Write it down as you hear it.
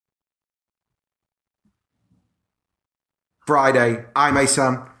Friday. I'm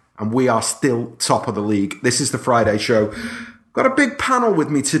Asan, and we are still top of the league. This is the Friday show. Got a big panel with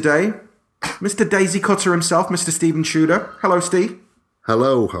me today. Mr. Daisy Cutter himself, Mr. Stephen Tudor. Hello, Steve.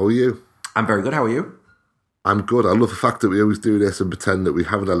 Hello, how are you? I'm very good. How are you? I'm good. I love the fact that we always do this and pretend that we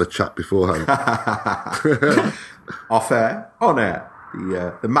haven't had a chat beforehand. Off air, on air.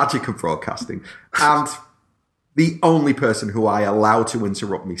 The magic of broadcasting. And the only person who I allow to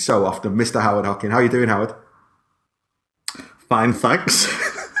interrupt me so often, Mr. Howard Hockin. How are you doing, Howard? Fine, thanks.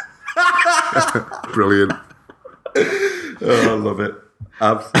 Brilliant. Oh, I love it.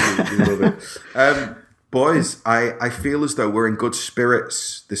 Absolutely love it. Boys, I feel as though we're in good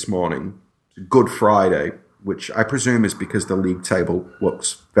spirits this morning. Good Friday, which I presume is because the league table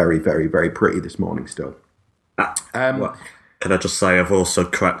looks very, very, very pretty this morning still. Well, can I just say I've also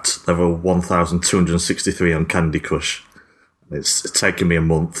cracked level 1263 on Candy Crush. It's taken me a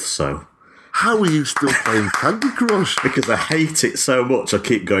month, so... How are you still playing Candy Crush? Because I hate it so much, I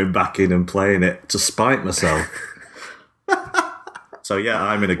keep going back in and playing it to spite myself. So yeah,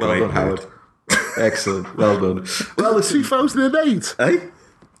 I'm in a great mood. Howard. Excellent, well done. Well, it's 2008. Eh?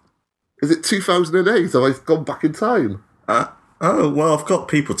 Is it 2008? Have I gone back in time? Well, I've got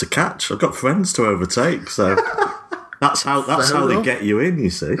people to catch. I've got friends to overtake, so that's how they get you in, you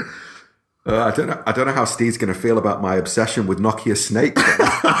see. I don't know how Steve's going to feel about my obsession with Nokia Snake.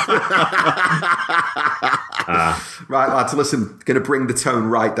 Right, lads, listen, going to bring the tone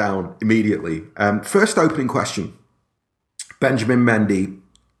right down immediately. First opening question. Benjamin Mendy,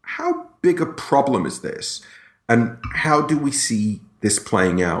 how big a problem is this? And how do we see this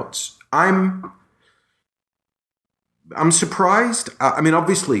playing out? I'm surprised. I mean,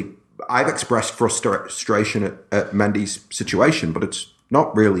 obviously, I've expressed frustration at Mendy's situation, but it's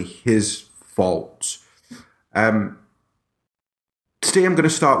not really his fault. Steve, I'm going to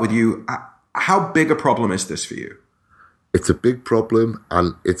start with you. How big a problem is this for you? It's a big problem,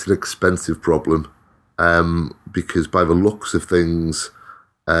 and it's an expensive problem, because by the looks of things,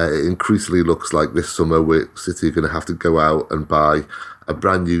 it increasingly looks like this summer City are going to have to go out and buy a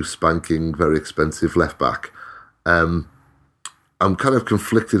brand new, spanking, very expensive left back. I'm kind of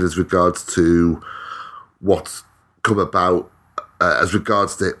conflicted as regards to what's come about, as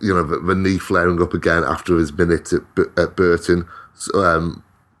regards to the knee flaring up again after his minute at Burton. So,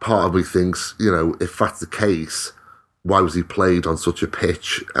 part of me thinks, if that's the case, why was he played on such a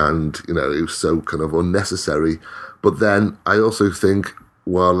pitch? And it was so kind of unnecessary. But then I also think,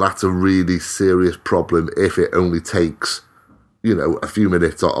 well, that's a really serious problem if it only takes, a few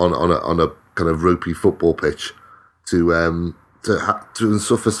minutes on a kind of ropey football pitch to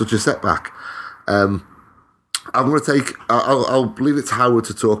suffer such a setback. I'll leave it to Howard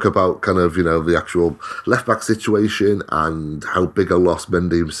to talk about kind of, the actual left back situation and how big a loss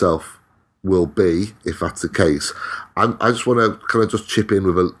Mendy himself will be if that's the case. I just want to kind of just chip in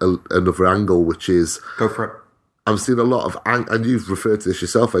with another angle, which is... Go for it. I'm seeing a lot of, and you've referred to this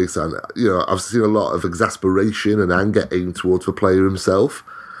yourself, Asan, I've seen a lot of exasperation and anger aimed towards the player himself.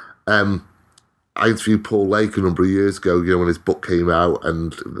 I interviewed Paul Lake a number of years ago, when his book came out,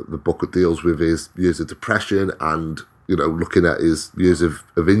 and the book deals with his years of depression and, looking at his years of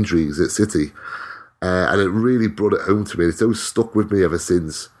injuries at City. And it really brought it home to me. It's always stuck with me ever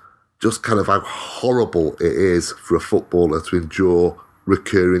since, just kind of how horrible it is for a footballer to endure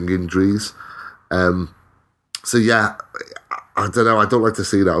recurring injuries. So yeah, I don't know. I don't like to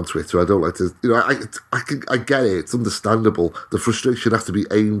see that on Twitter. I don't like to, I get it. It's understandable. The frustration has to be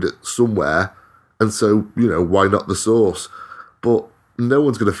aimed at somewhere. And so, why not the source? But no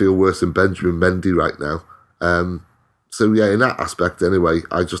one's going to feel worse than Benjamin Mendy right now. So yeah, in that aspect anyway,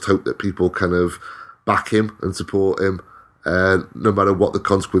 I just hope that people kind of back him and support him, no matter what the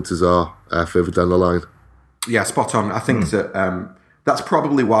consequences are further down the line. Yeah, spot on. I think that that's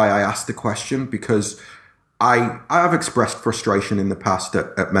probably why I asked the question, because I have expressed frustration in the past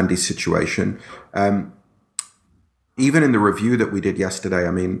at Mendy's situation. Even in the review that we did yesterday,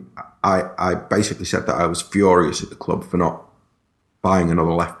 I mean, I basically said that I was furious at the club for not buying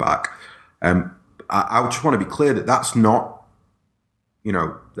another left back. I just want to be clear that that's not,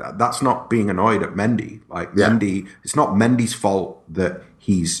 that's not being annoyed at Mendy. Mendy, it's not Mendy's fault that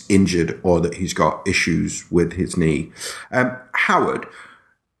he's injured or that he's got issues with his knee. Howard,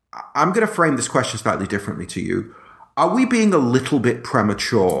 I'm going to frame this question slightly differently to you. Are we being a little bit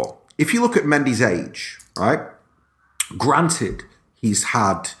premature? If you look at Mendy's age, right? Granted, he's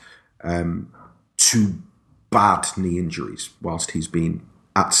had 2 bad knee injuries whilst he's been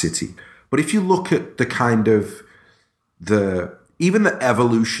at City. But if you look at the kind of even the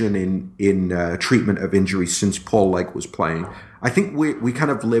evolution in treatment of injuries since Paul Lake was playing, I think we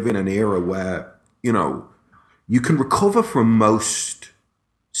kind of live in an era where, you can recover from most,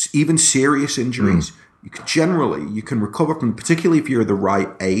 even serious injuries. You can recover from, particularly if you're the right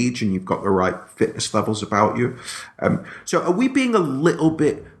age and you've got the right fitness levels about you. So are we being a little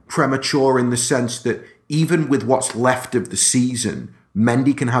bit premature in the sense that even with what's left of the season,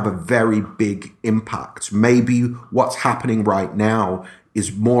 Mendy can have a very big impact? Maybe what's happening right now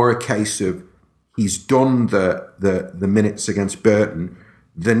is more a case of he's done the minutes against Burton,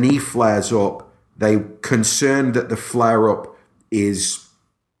 the knee flares up, they're concerned that the flare-up is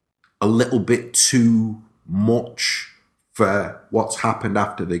a little bit too much for what's happened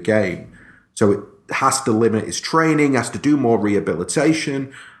after the game. So it has to limit his training, has to do more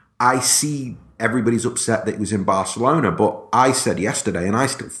rehabilitation. I see everybody's upset that he was in Barcelona, but I said yesterday, and I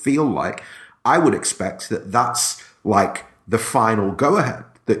still feel like I would expect that that's like the final go-ahead,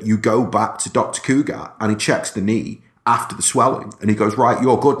 that you go back to Dr. Cugat and he checks the knee after the swelling and he goes, right,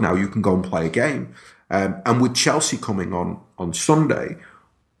 you're good now, you can go and play a game. And with Chelsea coming on Sunday,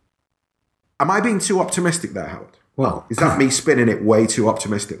 am I being too optimistic there, Howard? Well, is that me spinning it way too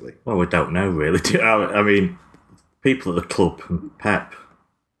optimistically? Well, we don't know really. I mean, people at the club and Pep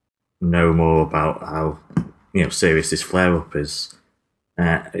know more about how serious this flare-up is.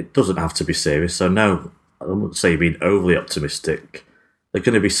 It doesn't have to be serious, so no, I wouldn't say being overly optimistic. They're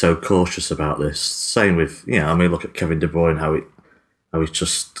going to be so cautious about this. Same with, look at Kevin De Bruyne, how he's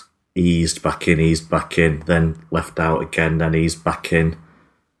just eased back in, then left out again, then eased back in.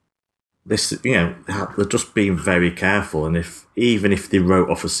 This, they're just being very careful, and even if they wrote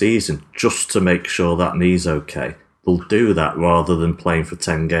off a season just to make sure that knee's okay, they'll do that rather than playing for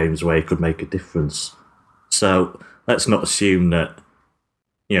 10 games where he could make a difference. So let's not assume that,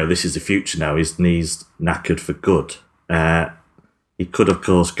 this is the future now. His knee's knackered for good. He could, of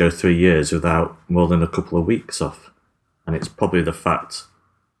course, go 3 years without more than a couple of weeks off. And it's probably the fact,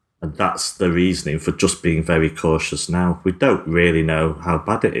 and that's the reasoning for just being very cautious now. We don't really know how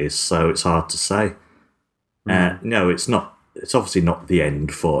bad it is, so it's hard to say. No, it's not. It's obviously not the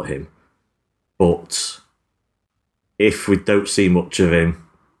end for him. But if we don't see much of him,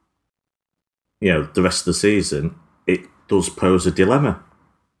 the rest of the season, it does pose a dilemma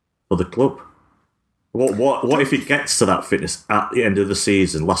for the club. What if he gets to that fitness at the end of the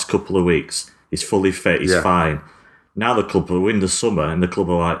season, last couple of weeks, he's fully fit, he's fine. Now the club will win the summer, and the club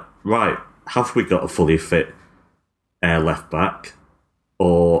are like, right, have we got a fully fit left back?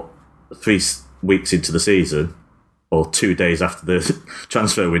 Or 3 weeks into the season, or 2 days after the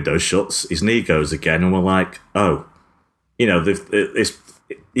transfer window shuts, his knee goes again, and we're like, oh, you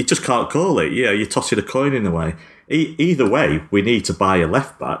just can't call it. You're tossing a coin in a way. Either way, we need to buy a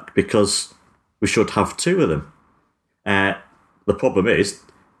left back because we should have 2 of them. The problem is,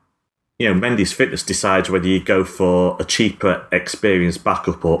 Mendy's fitness decides whether you go for a cheaper, experienced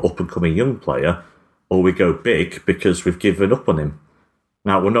backup or up-and-coming young player, or we go big because we've given up on him.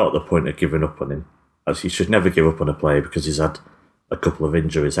 Now, we're not at the point of giving up on him, as you should never give up on a player because he's had a couple of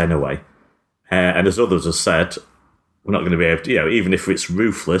injuries anyway. And as others have said, we're not going to be able to, even if it's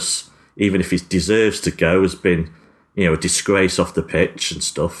ruthless, even if he deserves to go, has been, a disgrace off the pitch and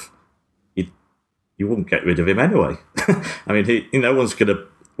stuff, you wouldn't get rid of him anyway. I mean,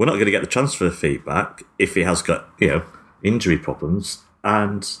 we're not going to get the transfer fee back if he has got, injury problems,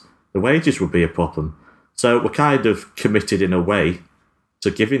 and the wages would be a problem. So we're kind of committed in a way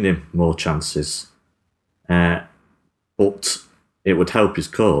to giving him more chances. But it would help his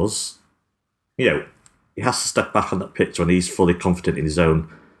cause. He has to step back on that pitch when he's fully confident in his own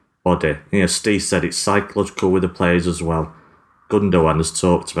body. Steve said it's psychological with the players as well. Gundogan has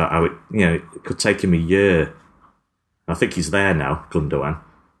talked about how it could take him a year. I think he's there now, Gundogan.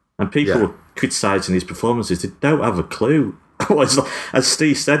 And people were criticising his performances. They don't have a clue. As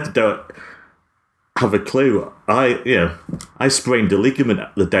Steve said, they don't have a clue. I sprained a ligament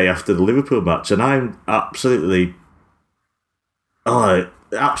the day after the Liverpool match, and I'm absolutely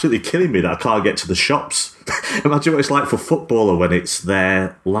killing me that I can't get to the shops. Imagine what it's like for a footballer when it's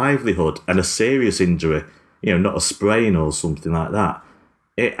their livelihood and a serious injury, not a sprain or something like that.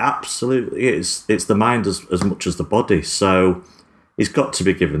 It absolutely is. It's the mind as much as the body. So he's got to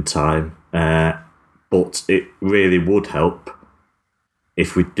be given time. But it really would help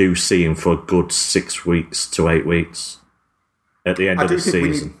if we do see him for a good 6 weeks to 8 weeks at the end of the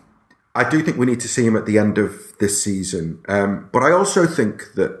season. I do think we need to see him at the end of this season. But I also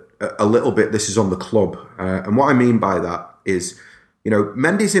think that a little bit this is on the club. And what I mean by that is,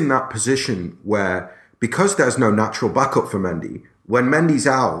 Mendy's in that position where, because there's no natural backup for Mendy, when Mendy's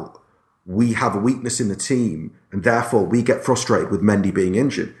out, we have a weakness in the team, and therefore we get frustrated with Mendy being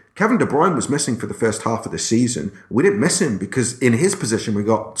injured. Kevin De Bruyne was missing for the first half of the season. We didn't miss him because in his position, we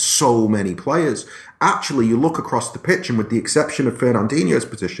got so many players. Actually, you look across the pitch, and with the exception of Fernandinho's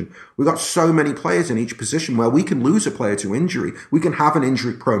position, we've got so many players in each position where we can lose a player to injury. We can have an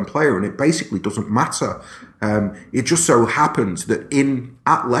injury-prone player, and it basically doesn't matter. It just so happens that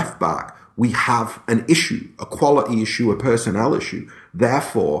at left-back, we have an issue, a quality issue, a personnel issue.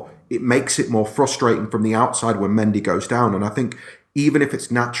 Therefore, it makes it more frustrating from the outside when Mendy goes down. And I think even if it's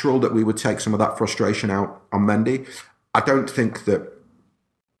natural that we would take some of that frustration out on Mendy, I don't think that.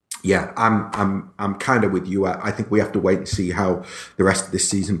 Yeah, I'm kind of with you. I think we have to wait and see how the rest of this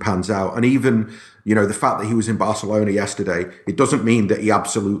season pans out. And even, the fact that he was in Barcelona yesterday, it doesn't mean that he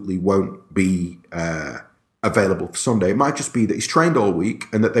absolutely won't be available for Sunday. It might just be that he's trained all week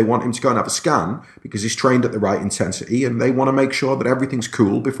and that they want him to go and have a scan because he's trained at the right intensity, and they want to make sure that everything's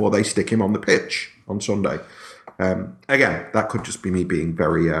cool before they stick him on the pitch on Sunday. Again, that could just be me being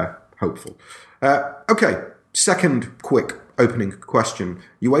very hopeful. Okay, second quick opening question.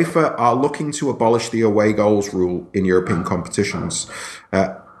 UEFA are looking to abolish the away goals rule in European competitions.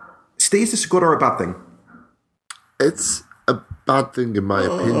 Steve, is this a good or a bad thing? It's a bad thing in my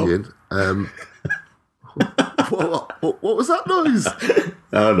opinion. What was that noise?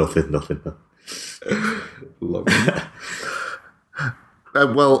 Oh, nothing. Love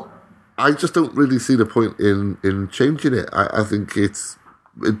it. Well, I just don't really see the point in changing it. I think it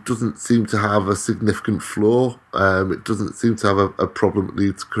doesn't seem to have a significant flaw. It doesn't seem to have a problem that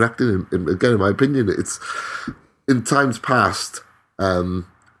needs correcting. Again, in my opinion, it's in times past, an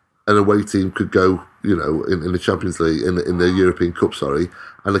away team could go, in the Champions League, in the European Cup,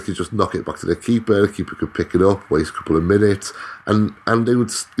 and they could just knock it back to their keeper. The keeper could pick it up, waste a couple of minutes, and they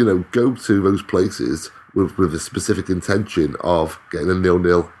would, go to those places with a specific intention of getting a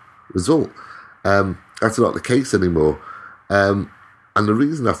 0-0 result. That's not the case anymore. And the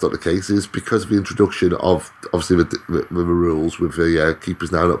reason that's not the case is because of the introduction of, obviously, the rules with the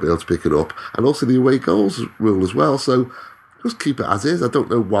keepers now not being able to pick it up, and also the away goals rule as well. So just keep it as is. I don't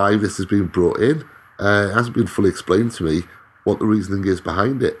know why this has been brought in. It hasn't been fully explained to me what the reasoning is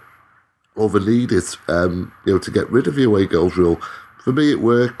behind it. All the need is, to get rid of the away goals rule. For me, it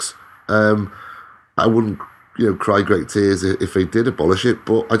works. I wouldn't, cry great tears if they did abolish it,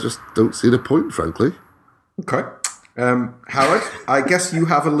 but I just don't see the point, frankly. Okay. Howard, I guess you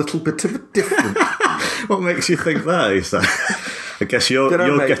have a little bit of a different... What makes you think that is that? I guess you're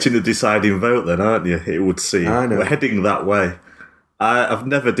getting the deciding vote then, aren't you? It would seem. I know. We're heading that way. I've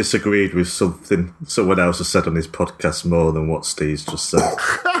never disagreed with something someone else has said on this podcast more than what Steve's just said.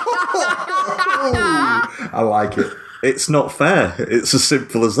 I like it. It's not fair. It's as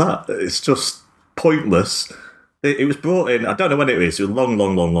simple as that. It's just pointless. It was brought in, I don't know when it was a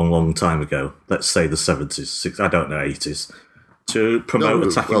long time ago. Let's say the 70s, I don't know, 80s. To promote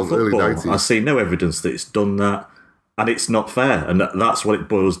attacking football. I see no evidence that it's done that. And it's not fair. And that's what it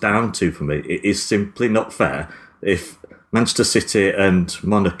boils down to for me. It is simply not fair. If Manchester City and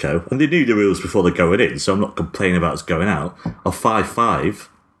Monaco, and they knew the rules before they're going in, so I'm not complaining about us going out, are 5-5,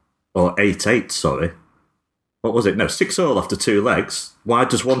 or 8-8, sorry. What was it? No, 6-6 after 2 legs. Why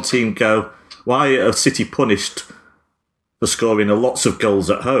does one team go... Why are City punished for scoring lots of goals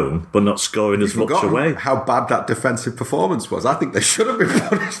at home, but not scoring as much away? How bad that defensive performance was. I think they should have been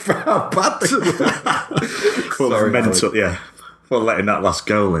punished for how bad they were. For letting that last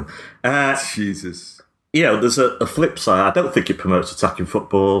goal in. Jesus. There's a flip side. I don't think it promotes attacking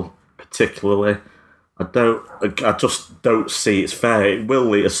football particularly. I just don't see it's fair. It will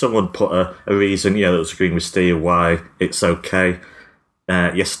lead, as someone put a reason, that was agreeing with Steve, why it's okay.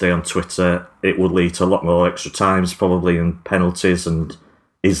 Yesterday on Twitter, it would lead to a lot more extra times probably and penalties, and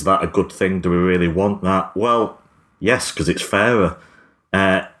is that a good thing? Do we really want that? Well, yes, because it's fairer.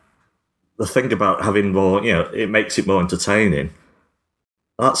 The thing about having more, it makes it more entertaining.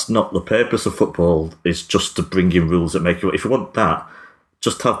 That's not the purpose of football, is just to bring in rules that make it... If you want that,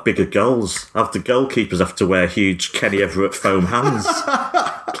 just have bigger goals. Have the goalkeepers have to wear huge Kenny Everett foam hands.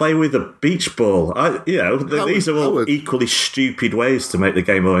 Play with a beach ball. These are all equally stupid ways to make the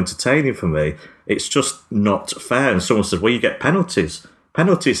game more entertaining for me. It's just not fair. And someone says, well, you get penalties.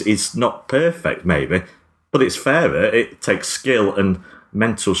 Penalties is not perfect, maybe, but it's fairer. It takes skill and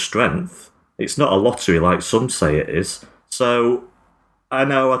mental strength. It's not a lottery like some say it is. So I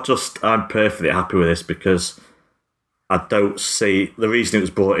know I'm perfectly happy with this because I don't see... The reason it was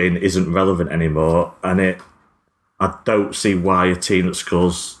brought in isn't relevant anymore, and I don't see why a team that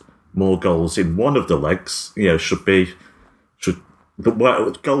scores more goals in one of the legs,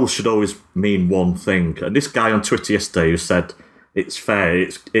 goals should always mean one thing. And this guy on Twitter yesterday who said it's fair,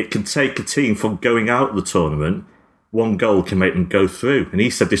 it can take a team from going out of the tournament one goal can make them go through. And he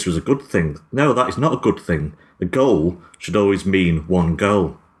said this was a good thing. No, that is not a good thing. A goal should always mean one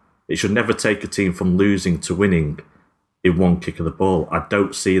goal. It should never take a team from losing to winning in one kick of the ball. I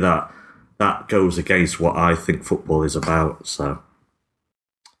don't see that. That goes against what I think football is about. So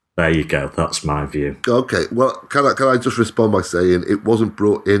there you go. That's my view. Okay, well, can I just respond by saying it wasn't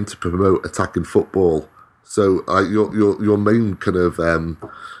brought in to promote attacking football. So your main kind of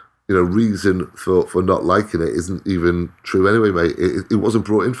reason for not liking it isn't even true anyway, mate. It wasn't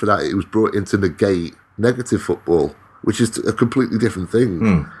brought in for that. It was brought in to negate negative football, which is a completely different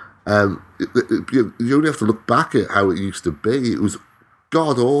thing. You only have to look back at how it used to be. It was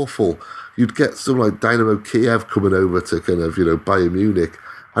god awful. You'd get someone like Dynamo Kiev coming over to kind of Bayern Munich,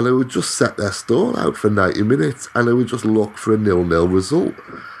 and they would just set their stall out for 90 minutes, and they would just look for a 0-0 result,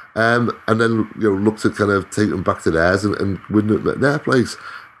 and then look to kind of take them back to theirs and win them at their place.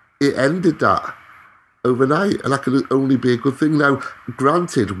 It ended that overnight, and that could only be a good thing. Now,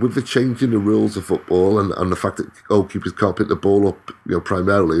 granted, with the change in the rules of football and the fact that goalkeepers can't pick the ball up,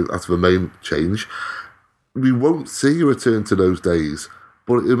 primarily, that's the main change, we won't see a return to those days,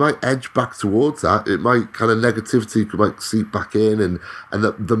 but it might edge back towards that. It might kind of negativity might seep back in, and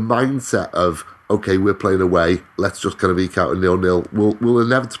the mindset of, okay, we're playing away, let's just kind of eke out a 0-0, will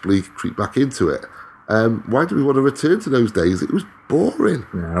inevitably creep back into it. Why do we want to return to those days? It was boring.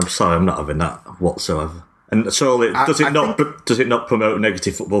 Yeah, I'm sorry, I'm not having that whatsoever. And so, does it not promote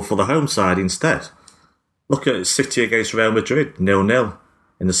negative football for the home side instead? Look at City against Real Madrid, 0-0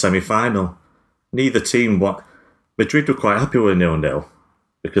 in the semi-final. Neither team Madrid were quite happy with 0-0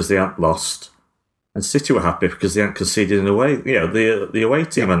 because they hadn't lost, and City were happy because they hadn't conceded in away. The away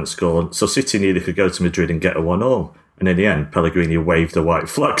team hadn't scored, so City neither could go to Madrid and get a 1-0. And in the end, Pellegrini waved a white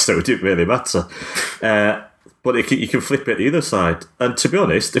flag, so it didn't really matter. But you can flip it the other side. And to be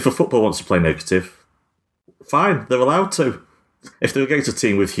honest, if a football wants to play negative, fine, they're allowed to. If they're against a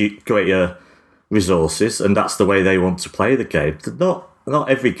team with greater resources, and that's the way they want to play the game, not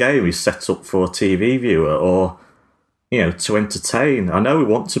every game is set up for a TV viewer or to entertain. I know we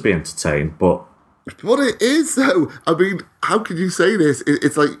want to be entertained, but it is though. I mean, how can you say this?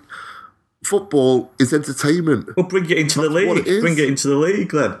 It's like, football is entertainment. Well, bring it into the league. Bring it into the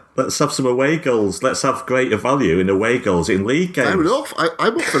league then. Let's have some away goals. Let's have greater value in away goals in league games. Fair enough.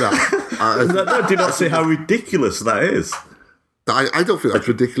 I'm up for that. No, do not see how ridiculous that is. I don't think that's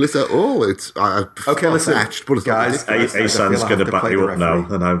ridiculous at all. It's okay. Listen, guys. Asan's going to back you up now,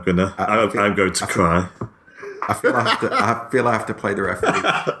 and I'm going to cry. I feel I have to play the referee.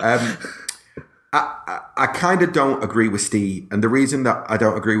 I kind of don't agree with Steve, and the reason that I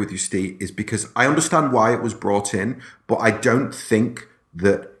don't agree with you, Steve, is because I understand why it was brought in, but I don't think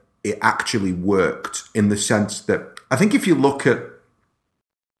that it actually worked, in the sense that I think if you look at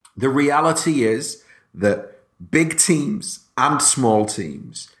the reality is that big teams and small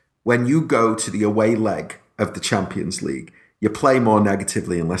teams, when you go to the away leg of the Champions League, you play more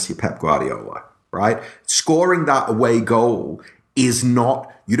negatively unless you're Pep Guardiola, right? Scoring that away goal is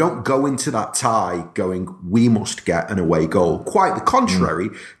not, you don't go into that tie going, we must get an away goal. Quite the contrary.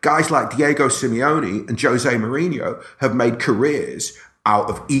 Guys like Diego Simeone and Jose Mourinho have made careers out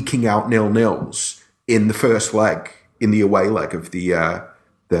of eking out 0-0s in the first leg, in the away leg of the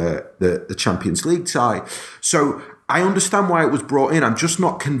Champions League tie. So I understand why it was brought in. I'm just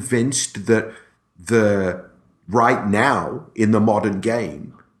not convinced that right now in the modern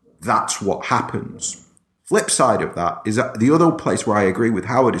game, that's what happens. Flip side of that is that the other place where I agree with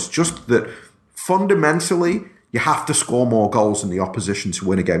Howard is just that fundamentally you have to score more goals than the opposition to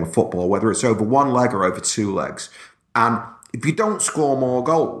win a game of football, whether it's over one leg or over two legs. And if you don't score more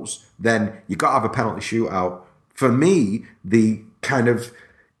goals, then you got to have a penalty shootout. For me, it's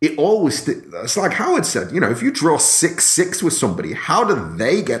like Howard said, if you draw 6-6 with somebody, how do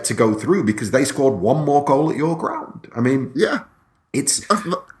they get to go through because they scored one more goal at your ground? I mean, yeah, it's.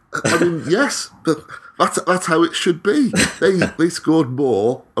 Yes, but that's how it should be. They scored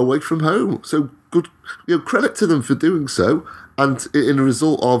more away from home, so good. Credit to them for doing so. And in a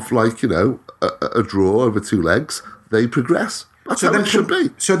result of a draw over two legs, they progress. That's how it should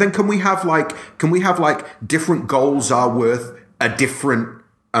be. So then, can we have different goals are worth a different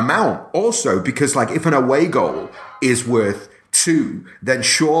amount also? Because if an away goal is worth 2, then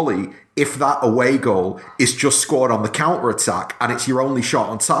surely, if that away goal is just scored on the counter-attack and it's your only shot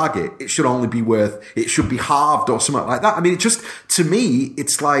on target, it should be halved or something like that. I mean, to me,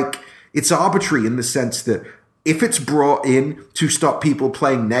 it's arbitrary in the sense that if it's brought in to stop people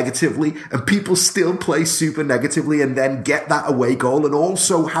playing negatively and people still play super negatively and then get that away goal and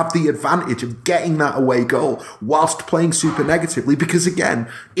also have the advantage of getting that away goal whilst playing super negatively, because again,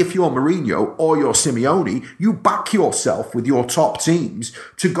 if you're Mourinho or you're Simeone, you back yourself with your top teams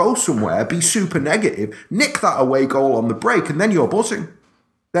to go somewhere, be super negative, nick that away goal on the break, and then you're buzzing.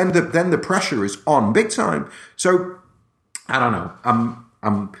 Then the pressure is on big time. So I don't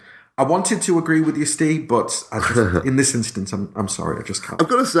know. I wanted to agree with you, Steve, but in this instance, I'm sorry, I just can't. I've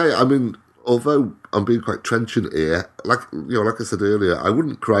got to say, I mean, although I'm being quite trenchant here, like I said earlier, I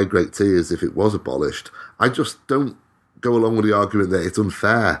wouldn't cry great tears if it was abolished. I just don't go along with the argument that it's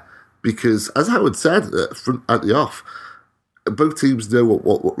unfair, because as Howard said at the off, both teams know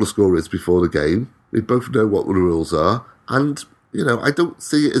what the score is before the game. They both know what the rules are, and I don't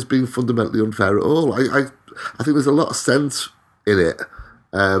see it as being fundamentally unfair at all. I think there's a lot of sense in it.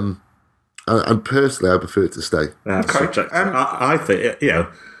 And personally, I prefer it to stay. Okay. I think,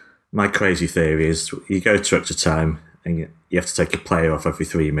 my crazy theory is you go to extra time and you have to take a player off every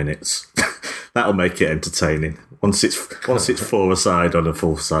 3 minutes. That'll make it entertaining. Once it's 4-a-side on a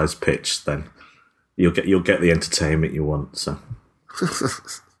full-size pitch, then you'll get the entertainment you want. So.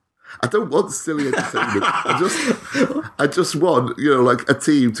 I don't want silly entertainment. I just want, like a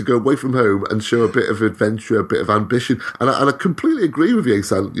team to go away from home and show a bit of adventure, a bit of ambition. And I completely agree with you,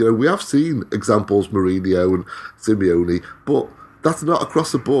 Exan. We have seen examples, Mourinho and Simeone, but that's not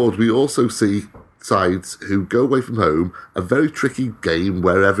across the board. We also see sides who go away from home, a very tricky game,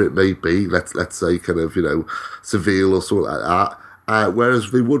 wherever it may be. Let's say kind of, Seville or something like that.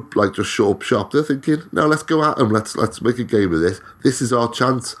 Whereas they would just shut up shop. They're thinking, no, let's go at them. Let's make a game of this. This is our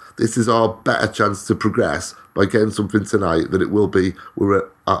chance. This is our better chance to progress by getting something tonight than it will be we're at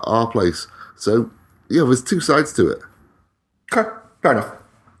our place. So, there's two sides to it. Okay, fair enough.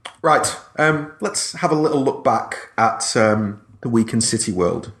 Right, let's have a little look back at the week in City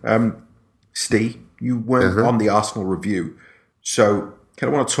World. Steve, you weren't on the Arsenal review, so I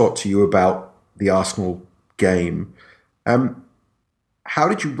want to talk to you about the Arsenal game. How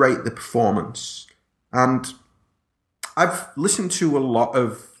did you rate the performance? And I've listened to a lot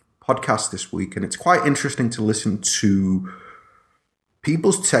of podcasts this week, and it's quite interesting to listen to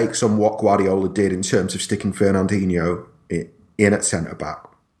people's takes on what Guardiola did in terms of sticking Fernandinho in at centre-back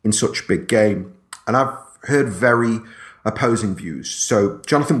in such a big game. And I've heard very opposing views. So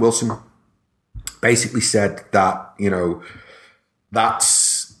Jonathan Wilson basically said that,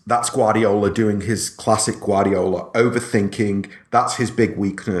 that's Guardiola doing his classic Guardiola, overthinking. That's his big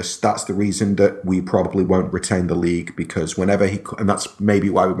weakness. That's the reason that we probably won't retain the league, because whenever and that's maybe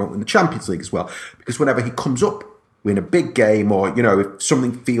why we won't win the Champions League as well, because whenever he comes up in a big game or, if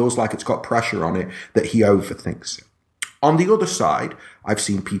something feels like it's got pressure on it, that he overthinks it. On the other side, I've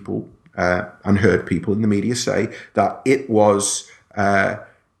seen people and heard people in the media say that it was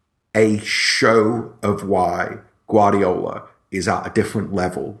a show of why Guardiola is at a different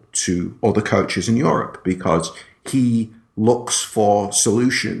level to other coaches in Europe, because he looks for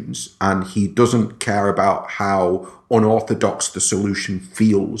solutions and he doesn't care about how unorthodox the solution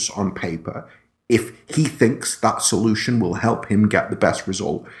feels on paper. If he thinks that solution will help him get the best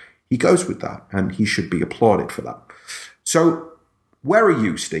result, he goes with that, and he should be applauded for that. So where are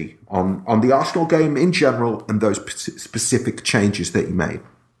you, Steve, on the Arsenal game in general and those specific changes that he made?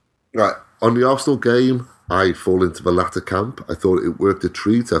 Right, on the Arsenal game, I fall into the latter camp. I thought it worked a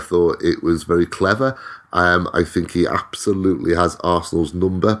treat. I thought it was very clever. I think he absolutely has Arsenal's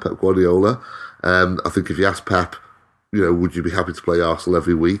number, Pep Guardiola. I think if you ask Pep, would you be happy to play Arsenal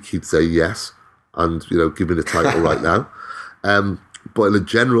every week? He'd say yes, and give me the title right now. But in a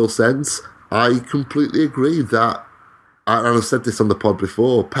general sense, I completely agree that, and I've said this on the pod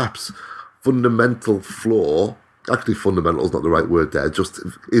before, Pep's fundamental flaw, actually fundamental is not the right word there, just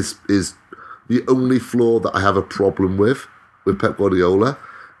is the only flaw that I have a problem with Pep Guardiola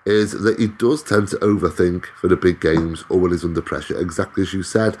is that he does tend to overthink for the big games or when he's under pressure, exactly as you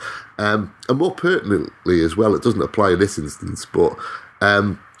said. And more pertinently as well, it doesn't apply in this instance, but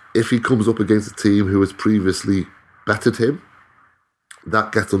if he comes up against a team who has previously bettered him,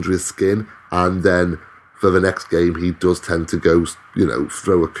 that gets under his skin, and then for the next game he does tend to go,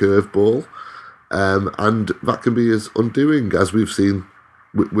 throw a curveball. And that can be his undoing, as we've seen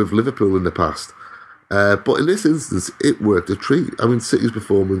with Liverpool in the past. But in this instance, it worked a treat. I mean, City's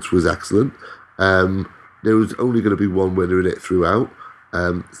performance was excellent. There was only going to be one winner in it throughout.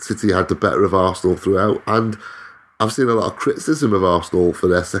 City had the better of Arsenal throughout. And I've seen a lot of criticism of Arsenal for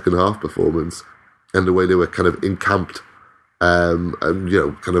their second half performance and the way they were kind of encamped. And,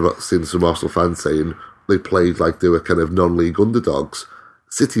 kind of seen some Arsenal fans saying they played like they were kind of non-league underdogs.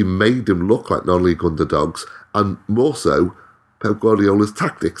 City made them look like non-league underdogs, and more so, Pep Guardiola's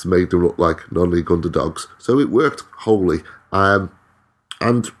tactics made them look like non-league underdogs. So it worked wholly. And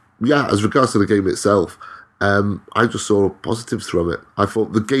yeah, as regards to the game itself, I just saw positives from it. I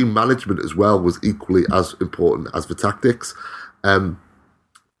thought the game management as well was equally as important as the tactics.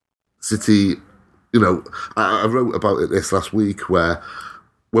 City, I wrote about it this last week where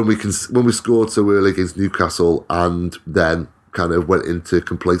when we scored so early against Newcastle and then kind of went into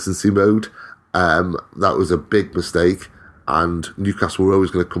complacency mode, that was a big mistake. And Newcastle were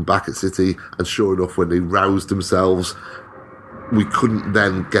always going to come back at City, and sure enough, when they roused themselves, we couldn't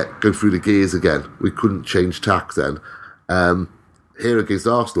then go through the gears again. We couldn't change tack then. Here against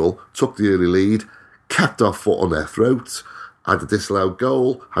Arsenal, took the early lead, kept our foot on their throats, had a disallowed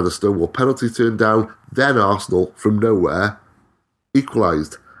goal, had a Stonewall penalty turned down, then Arsenal, from nowhere,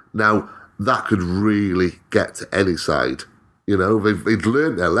 equalised. Now, that could really get to any side. They'd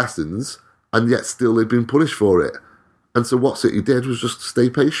learned their lessons, and yet still they'd been punished for it. And so what City did was just stay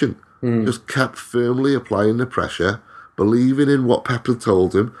patient. Just kept firmly applying the pressure, believing in what Pep had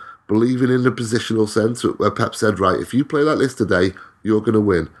told him, believing in the positional sense where Pep said, right, if you play like this today, you're going to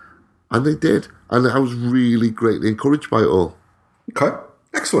win. And they did. And I was really greatly encouraged by it all. Okay,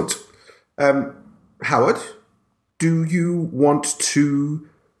 excellent. Howard, do you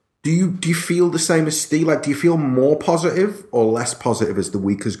feel the same as Steve? Like, do you feel more positive or less positive as the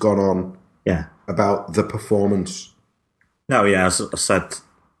week has gone on? Yeah. About the performance? No, yeah, as I said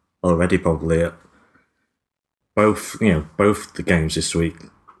already, probably both the games this week,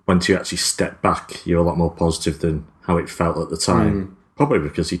 once you actually step back, you're a lot more positive than how it felt at the time. Probably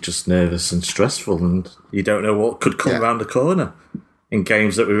because you're just nervous and stressful and you don't know what could come around the corner in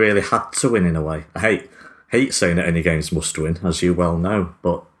games that we really had to win in a way. I hate saying that any games must win, as you well know,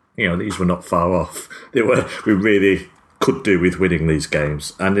 but these were not far off. We really could do with winning these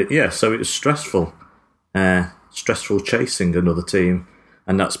games. And so it was stressful. Stressful chasing another team,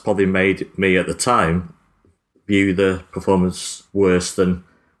 and that's probably made me at the time view the performance worse than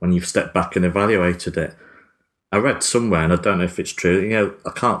when you've stepped back and evaluated it. I read somewhere, and I don't know if it's true, I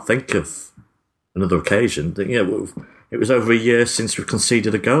can't think of another occasion that, it was over a year since we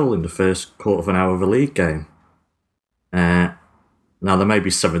conceded a goal in the first quarter of an hour of a league game. Now there may be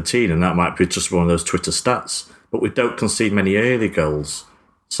 17, and that might be just one of those Twitter stats, but we don't concede many early goals.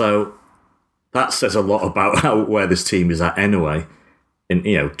 So that says a lot about where this team is at anyway,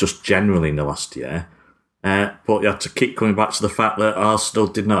 just generally in the last year. But you have to keep coming back to the fact that Arsenal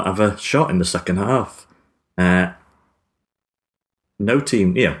did not have a shot in the second half. No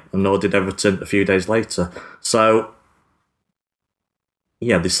team, and nor did Everton a few days later. So,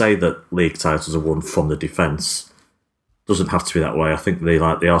 they say that league titles are won from the defence. Doesn't have to be that way. I think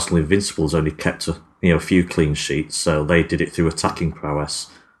the Arsenal Invincibles only kept a few clean sheets, so they did it through attacking prowess.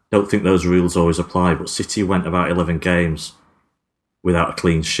 Don't think those rules always apply, but City went about 11 games without a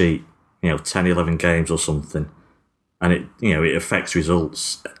clean sheet, 10, 11 games or something. And it affects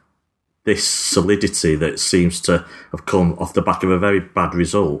results. This solidity that seems to have come off the back of a very bad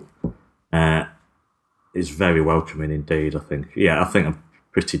result is very welcoming indeed, I think. I think I'm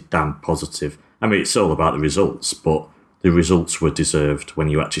pretty damn positive. I mean, it's all about the results, but the results were deserved when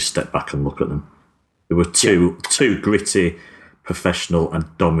you actually step back and look at them. There were two gritty, professional and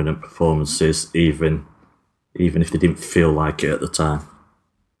dominant performances, even if they didn't feel like it at the time.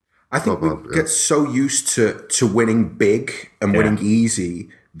 I think we get so used to winning big and winning easy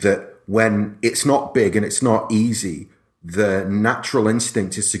that when it's not big and it's not easy, the natural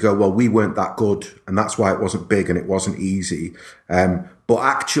instinct is to go, well, we weren't that good, and that's why it wasn't big and it wasn't easy. But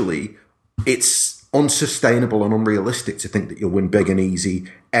actually, it's unsustainable and unrealistic to think that you'll win big and easy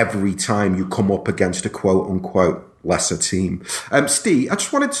every time you come up against a quote-unquote lesser team. Steve, I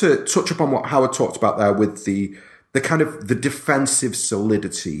just wanted to touch upon what Howard talked about there with the kind of the defensive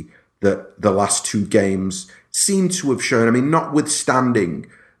solidity that the last two games seem to have shown. I mean, notwithstanding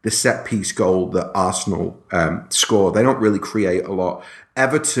the set-piece goal that Arsenal scored, they don't really create a lot.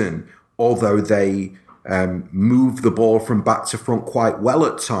 Everton, although they move the ball from back to front quite well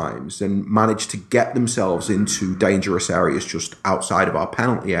at times and manage to get themselves into dangerous areas just outside of our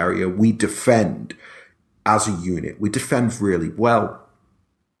penalty area, we defend as a unit. We defend really well.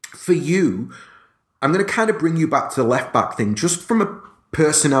 For you, I'm going to kind of bring you back to the left-back thing, just from a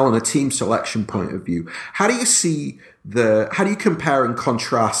personnel and a team selection point of view. How do you compare and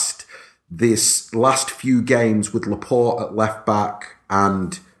contrast this last few games with Laporte at left-back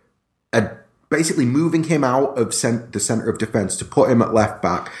and basically moving him out of the centre of defence to put him at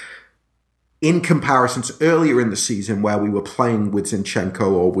left-back in comparison to earlier in the season where we were playing with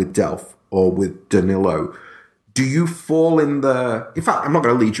Zinchenko or with Delph or with Danilo? do you fall in the... In fact, I'm not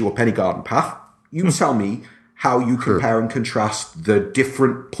going to lead you up any garden path. You tell me how you compare and contrast the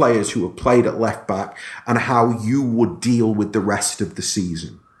different players who have played at left back and how you would deal with the rest of the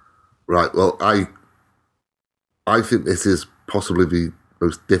season. Right. Well, I think this is possibly the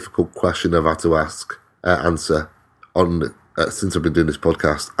most difficult question I've had to answer on since I've been doing this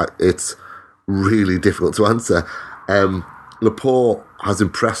podcast. It's really difficult to answer. Laporte has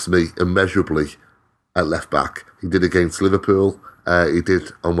impressed me immeasurably at left back. He did against Liverpool. He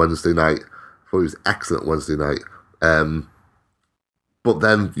did on Wednesday night. I thought he was excellent Wednesday night. But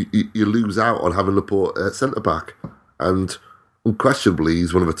then you lose out on having Laporte at centre back, and unquestionably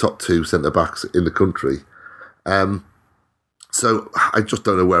he's one of the top 2 centre backs in the country. So I just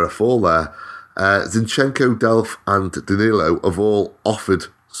don't know where I fall there. Zinchenko, Delph and Danilo have all offered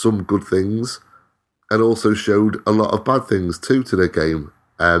some good things and also showed a lot of bad things too to their game.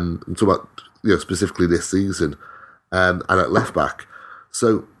 I'm talking about specifically this season and at left back.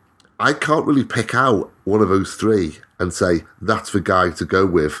 So I can't really pick out one of those 3 and say that's the guy to go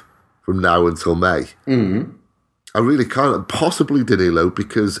with from now until May. Mm-hmm. I really can't. Possibly Danilo,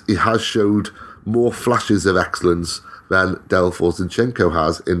 because he has showed more flashes of excellence than Delph or Zinchenko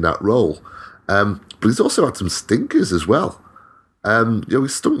has in that role. But he's also had some stinkers as well.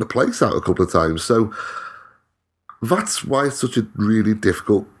 He's stunk the place out a couple of times. So that's why it's such a really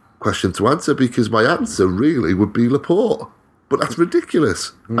difficult question to answer, because my answer really would be Laporte. But that's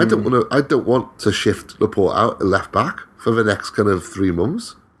ridiculous. I don't want to shift Laporte out at left back for the next kind of 3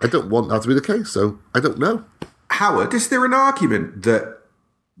 months. I don't want that to be the case, so I don't know. Howard, is there an argument that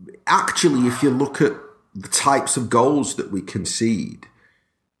actually, if you look at the types of goals that we concede,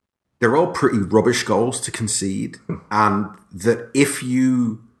 they're all pretty rubbish goals to concede, and that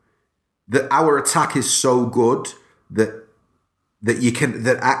that our attack is so good that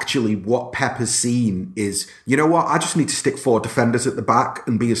actually what Pep has seen is, you know what, I just need to stick 4 defenders at the back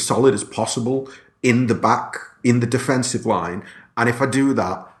and be as solid as possible in the defensive line, and if I do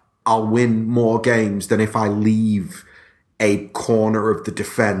that, I'll win more games than if I leave a corner of the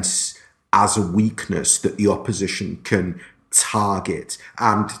defence as a weakness that the opposition can target.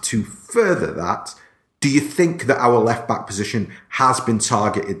 And to further that, do you think that our left-back position has been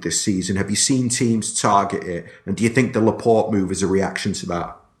targeted this season? Have you seen teams target it? And do you think the Laporte move is a reaction to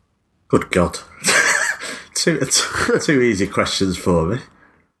that? Good God. Two easy questions for me.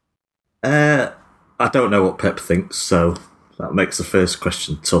 I don't know what Pep thinks, so that makes the first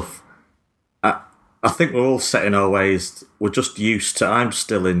question tough. I think we're all set in our ways. We're just used to... I'm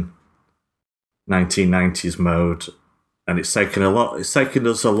still in 1990s mode, and it's taken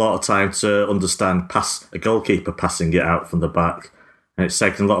us a lot of time to understand a goalkeeper passing it out from the back, and it's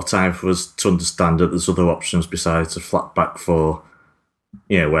taken a lot of time for us to understand that there's other options besides a flat back 4,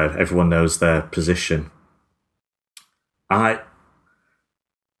 where everyone knows their position. I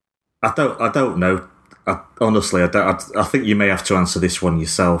don't know. Honestly, I think you may have to answer this one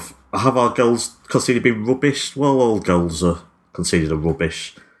yourself. Have our goals considered been rubbish? Well, all goals are considered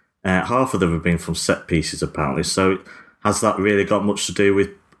rubbish. Half of them have been from set pieces, apparently. So has that really got much to do with...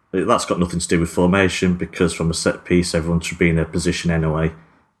 That's got nothing to do with formation, because from a set piece, everyone should be in their position anyway,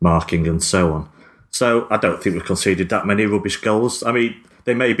 marking and so on. So I don't think we've conceded that many rubbish goals. I mean,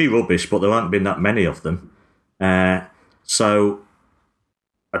 they may be rubbish, but there haven't been that many of them. So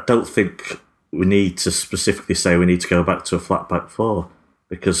I don't think we need to specifically say we need to go back to a flat back 4,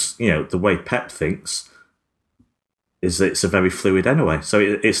 because, the way Pep thinks is that it's a very fluid anyway. So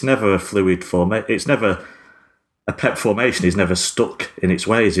it's never a fluid formation. It's never... A Pep formation is never stuck in its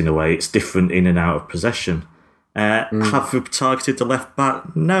ways, in a way. It's different in and out of possession. Have we targeted the left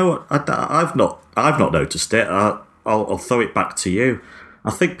back? No, I've not noticed it. I'll throw it back to you.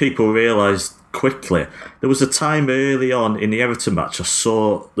 I think people realised quickly. There was a time early on in the Everton match, I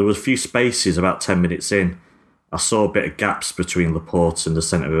saw there was a few spaces about 10 minutes in. I saw a bit of gaps between Laporte and the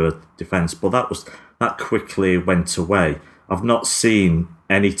centre of defence, but that quickly went away. I've not seen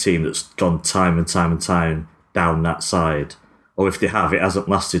any team that's gone time and time down that side, or if they have, it hasn't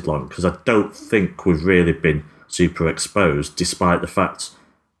lasted long, because I don't think we've really been super exposed, despite the fact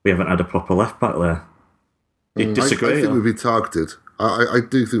we haven't had a proper left back there. Do you disagree? I think we've been targeted. I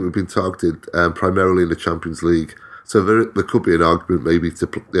do think we've been targeted primarily in the Champions League. So there could be an argument maybe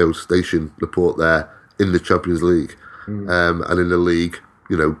to station Laporte there in the Champions League, and in the league,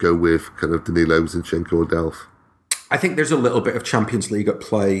 go with kind of Danilo, Zinchenko or Delph. I think there's a little bit of Champions League at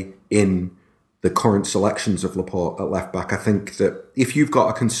play in the current selections of Laporte at left back. I think that if you've got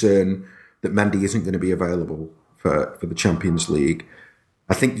a concern that Mendy isn't going to be available for the Champions League,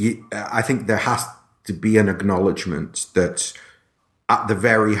 I think there has to be an acknowledgement that at the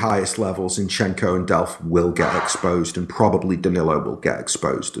very highest levels, Zinchenko and Delph will get exposed, and probably Danilo will get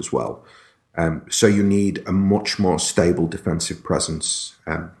exposed as well. So you need a much more stable defensive presence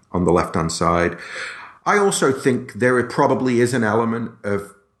on the left-hand side. I also think there probably is an element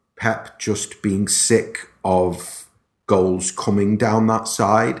of Pep just being sick of goals coming down that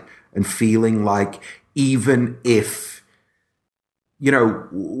side and feeling like even if,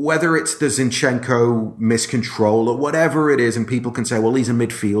 whether it's the Zinchenko miscontrol or whatever it is, and people can say, well, he's a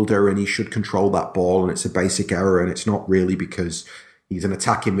midfielder and he should control that ball and it's a basic error, and it's not really because he's an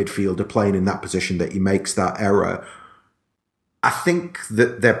attacking midfielder playing in that position that he makes that error. I think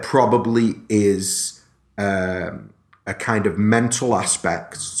that there probably is a kind of mental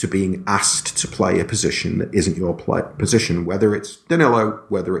aspect to being asked to play a position that isn't your position, whether it's Danilo,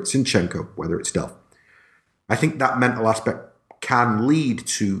 whether it's Zinchenko, whether it's Delph. I think that mental aspect can lead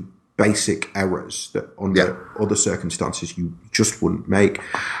to basic errors that under other circumstances you just wouldn't make.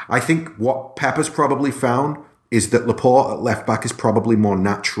 I think what Pep has probably found is that Laporte at left back is probably more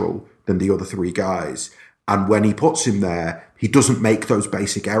natural than the other three guys. And when he puts him there, he doesn't make those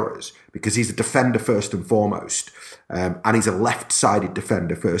basic errors because he's a defender first and foremost. And he's a left-sided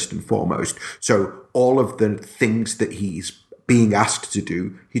defender first and foremost. So all of the things that he's being asked to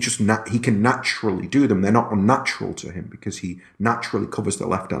do, he can naturally do them. They're not unnatural to him because he naturally covers the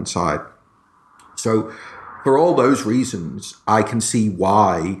left-hand side. So for all those reasons, I can see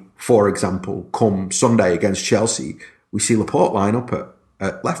why, for example, come Sunday against Chelsea, we see Laporte line up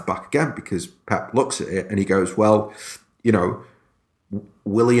at left back again, because Pep looks at it and he goes, well,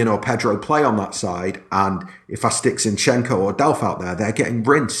 Willian or Pedro play on that side, and if I stick Zinchenko or Delph out there, they're getting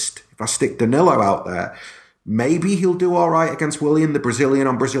rinsed. If I stick Danilo out there, maybe he'll do all right against Willian. The Brazilian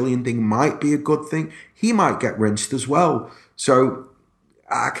on Brazilian thing might be a good thing. He might get rinsed as well. So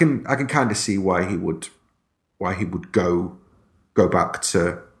I can kind of see why he would go back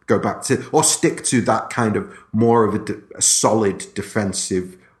to or stick to that kind of more of a solid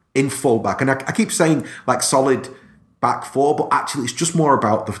defensive in fullback. And I keep saying like solid back four, but actually it's just more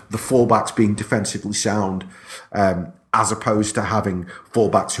about the fullbacks being defensively sound, as opposed to having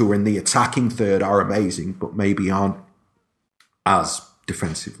fullbacks who are in the attacking third are amazing, but maybe aren't as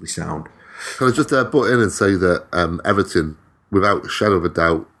defensively sound. Can I just butt in and say that Everton, without a shadow of a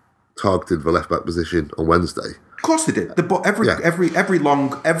doubt, targeted the left back position on Wednesday? Of course they did.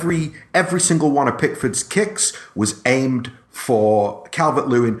 Every single one of Pickford's kicks was aimed for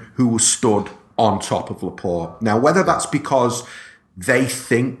Calvert-Lewin, who was stood on top of Laporte. Now, whether that's because they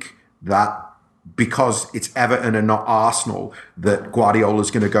think that because it's Everton and not Arsenal that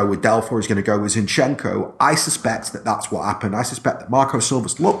Guardiola's going to go with Delph or he's going to go with Zinchenko, I suspect that that's what happened. I suspect that Marco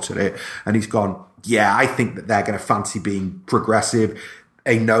Silva's looked at it and he's gone, yeah, I think that they're going to fancy being progressive.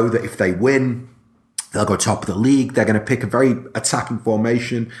 They know that if they win, they'll go top of the league. They're going to pick a very attacking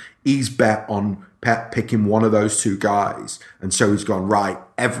formation. He's bet on Pep picking one of those two guys. And so he's gone, right,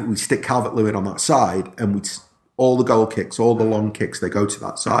 we stick Calvert-Lewin on that side, and all the goal kicks, all the long kicks, they go to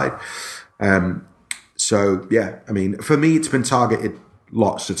that side. So, yeah, I mean, for me, it's been targeted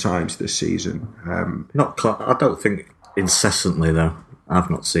lots of times this season. I don't think incessantly, though.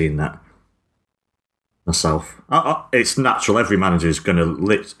 I've not seen that myself. It's natural. Every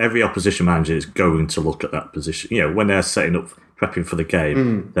every opposition manager is going to look at that position. When they're setting up, prepping for the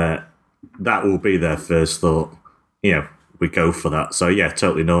game, that will be their first thought. We go for that. So yeah,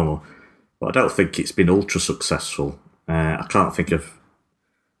 totally normal. But I don't think it's been ultra successful. I can't think of.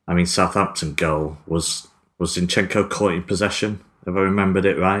 I mean, Southampton goal was Zinchenko caught in possession, if I remembered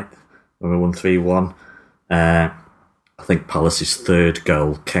it right, when we won 3-1. I think Palace's third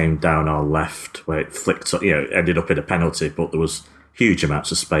goal came down our left, where it flicked, ended up in a penalty, but there was huge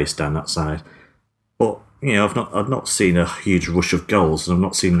amounts of space down that side. But I've not seen a huge rush of goals, and I've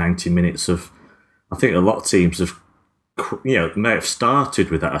not seen 90 minutes of. I think a lot of teams have, may have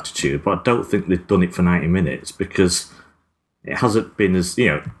started with that attitude, but I don't think they've done it for 90 minutes because it hasn't been as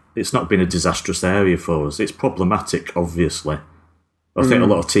it's not been a disastrous area for us. It's problematic, obviously. I think a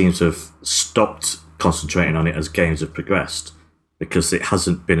lot of teams have stopped concentrating on it as games have progressed because it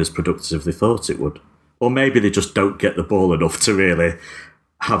hasn't been as productive as they thought it would. Or maybe they just don't get the ball enough to really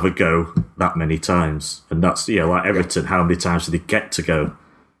have a go that many times. And that's, like Everton, how many times do they get to go?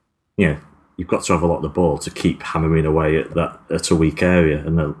 You've got to have a lot of the ball to keep hammering away at a weak area.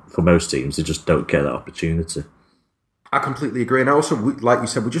 And for most teams, they just don't get that opportunity. I completely agree. And also, like you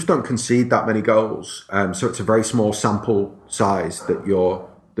said, we just don't concede that many goals. So it's a very small sample size that you're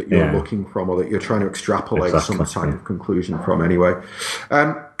looking from, or that you're trying to extrapolate some type of conclusion from anyway.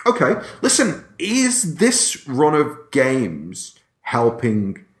 Okay, listen, is this run of games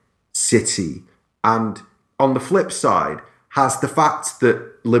helping City? And on the flip side, has the fact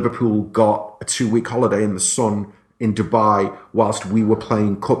that Liverpool got a 2-week holiday in the sun in Dubai whilst we were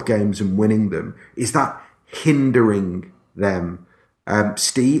playing cup games and winning them, is that hindering them?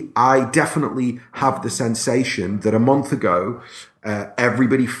 Steve, I definitely have the sensation that a month ago,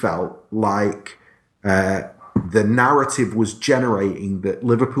 everybody felt like the narrative was generating that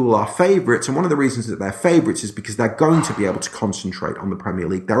Liverpool are favourites, and one of the reasons that they're favourites is because they're going to be able to concentrate on the Premier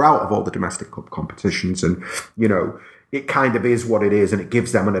League. They're out of all the domestic cup competitions, and, you know, it kind of is what it is, and it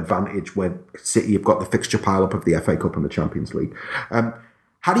gives them an advantage when City have got the fixture pile-up of the FA Cup and the Champions League.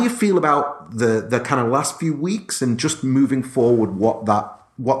 How do you feel about the kind of last few weeks and just moving forward, what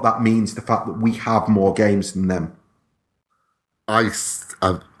that means, the fact that we have more games than them? I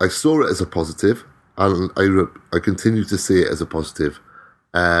saw it as a positive, and I continue to see it as a positive,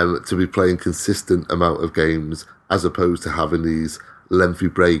 to be playing consistent amount of games as opposed to having these lengthy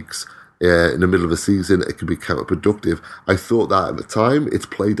breaks in the middle of a season. It can be counterproductive. I thought that at the time. It's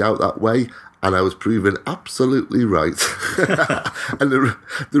played out that way, and I was proven absolutely right. And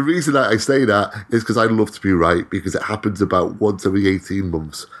the reason that I say that is because I love to be right, because it happens about once every 18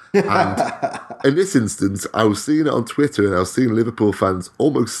 months. And in this instance, I was seeing it on Twitter, and I was seeing Liverpool fans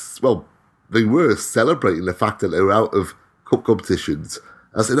almost, well, they were celebrating the fact that they were out of cup competitions.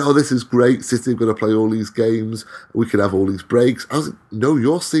 I said, oh, this is great. City are going to play all these games. We can have all these breaks. I was like, no,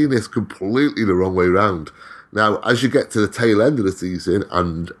 you're seeing this completely the wrong way round. Now, as you get to the tail end of the season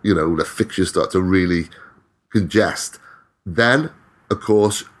and, you know, the fixtures start to really congest, then, of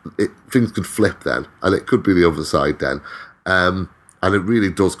course, things could flip then, and it could be the other side then. And it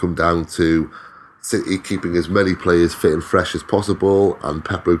really does come down to City keeping as many players fit and fresh as possible and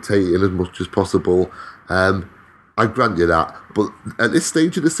Pep rotating as much as possible. I grant you that. But at this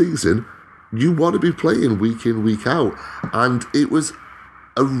stage of the season, you want to be playing week in, week out. And it was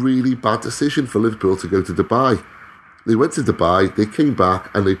a really bad decision for Liverpool to go to Dubai. They went to Dubai, they came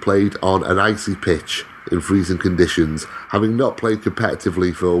back, and they played on an icy pitch in freezing conditions, having not played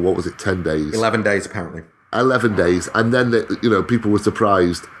competitively for, 10 days? 11 days, apparently. 11 days. And then, people were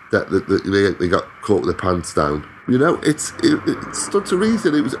surprised that they got caught with their pants down. You know, it stood to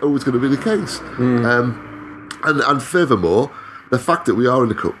reason it was always going to be the case. And furthermore, the fact that we are in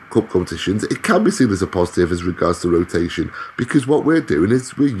the cup competitions, it can be seen as a positive as regards to rotation, because what we're doing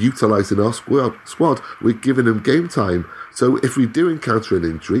is we're utilising our squad. We're giving them game time. So if we do encounter an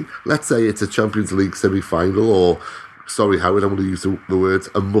injury, let's say it's a Champions League semi-final, or, sorry Howard, I'm going to use the words,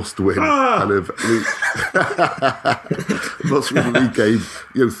 a must-win kind of must-win league game,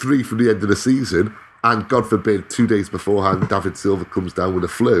 3 from the end of the season, and God forbid 2 days beforehand David Silva comes down with a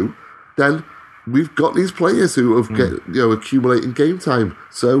flu, then we've got these players who have accumulating game time.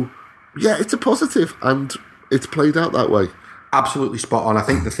 So, yeah, it's a positive, and it's played out that way. Absolutely spot on. I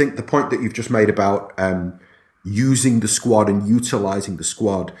think the point that you've just made about using the squad and utilising the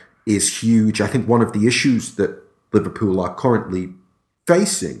squad is huge. I think one of the issues that Liverpool are currently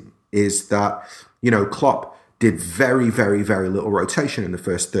facing is that, Klopp did very, very, very little rotation in the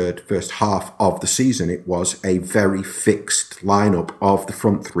first half of the season. It was a very fixed lineup of the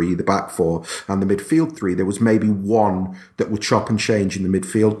front three, the back four, and the midfield three. There was maybe one that would chop and change in the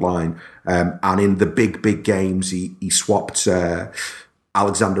midfield line. And in the big games, he swapped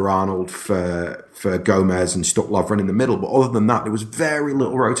Alexander-Arnold for Gomez and stuck Lovren in the middle. But other than that, there was very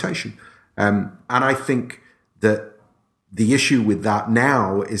little rotation. And I think that the issue with that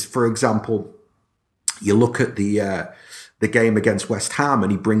now is, for example, you look at the game against West Ham,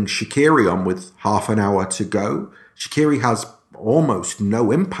 and he brings Shaqiri on with half an hour to go. Shaqiri has almost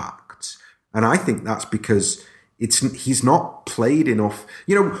no impact, and I think that's because he's not played enough.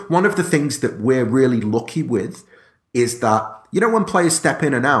 One of the things that we're really lucky with is that, when players step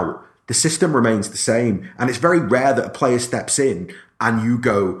in and out, the system remains the same, and it's very rare that a player steps in and you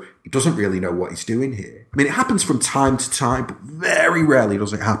go, he doesn't really know what he's doing here. I mean, it happens from time to time, but very rarely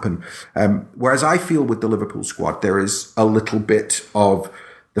does it happen. Whereas I feel with the Liverpool squad, there is a little bit of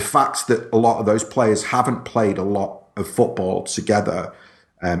the fact that a lot of those players haven't played a lot of football together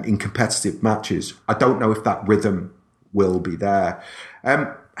in competitive matches. I don't know if that rhythm will be there.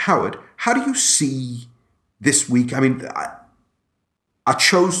 Howard, how do you see this week? I mean, I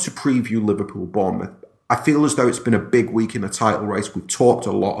chose to preview Liverpool-Bournemouth. I feel as though it's been a big week in the title race. We've talked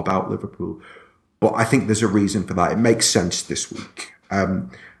a lot about Liverpool, but I think there's a reason for that. It makes sense this week.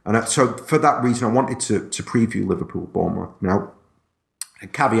 So for that reason, I wanted to preview Liverpool-Bournemouth. Now, I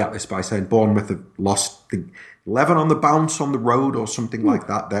caveat this by saying Bournemouth have lost 11 on the bounce on the road or something like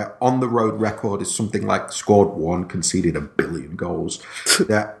that. Their on-the-road record is something like scored 1, conceded 1 billion goals.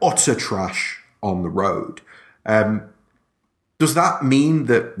 They're utter trash on the road. Does that mean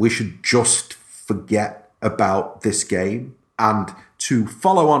that we should just forget about this game And to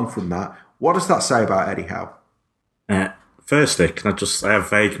follow on from that, what does that say about Eddie Howe? Firstly, I have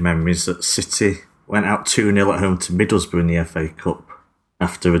vague memories that City went out 2-0 at home to Middlesbrough in the FA Cup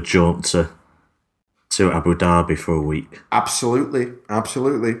after a jaunt to Abu Dhabi for a week. Absolutely.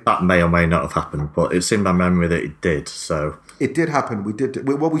 That may or may not have happened, but it's in my memory that it did. So it did happen.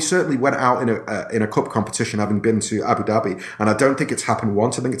 We certainly went out in a cup competition, having been to Abu Dhabi, and I don't think it's happened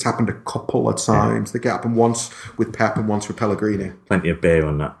once. I think it's happened a couple of times. I think it happened once with Pep and once with Pellegrini. Plenty of beer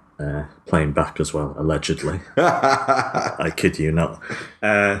on that plane back as well, allegedly. I kid you not.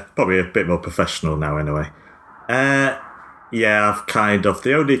 Probably a bit more professional now, anyway. Yeah, I've kind of.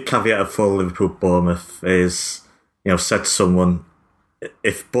 The only caveat for Liverpool-Bournemouth is, said to someone,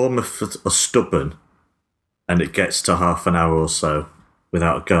 if Bournemouth are stubborn and it gets to half an hour or so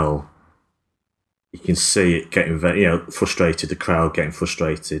without a goal, you can see it getting very, frustrated, the crowd getting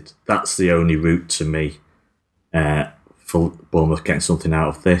frustrated. That's the only route to me for Bournemouth getting something out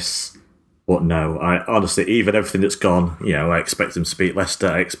of this. But no, I honestly, even everything that's gone, I expect them to beat Leicester,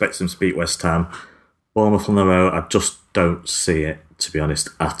 I expect them to beat West Ham. Bournemouth on the road, I just don't see it, to be honest,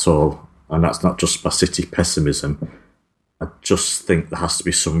 at all. And that's not just my City pessimism. I just think there has to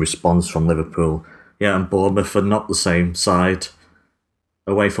be some response from Liverpool. Yeah, and Bournemouth are not the same side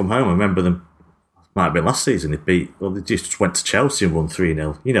away from home. I remember them, might have been last season, they just went to Chelsea and won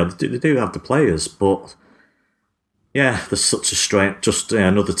 3-0. They do have the players, but yeah, there's such a strange,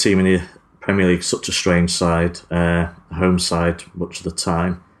 another team in the Premier League, such a strange side, home side much of the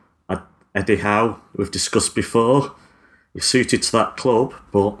time. Eddie Howe, we've discussed before, he's suited to that club,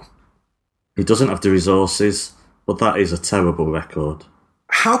 but he doesn't have the resources. But that is a terrible record.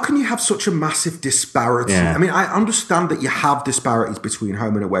 How can you have such a massive disparity? Yeah. I mean, I understand that you have disparities between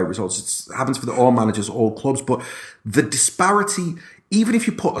home and away results. It happens for all managers, all clubs. But the disparity, even if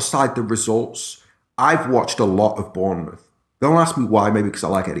you put aside the results, I've watched a lot of Bournemouth. Don't ask me why, maybe because I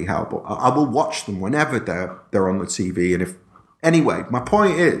like Eddie Howe, but I will watch them whenever they're on the TV. And anyway, my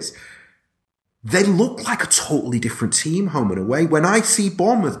point is, they look like a totally different team, home and away. When I see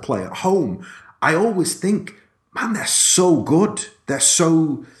Bournemouth play at home, I always think, man, they're so good. They're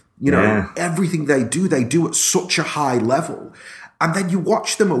so, everything they do at such a high level. And then you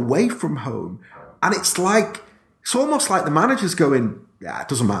watch them away from home, and it's almost like the manager's going, yeah, it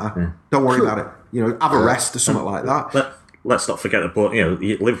doesn't matter. Yeah. Don't worry about it. Have a rest or something like that. Let's not forget that,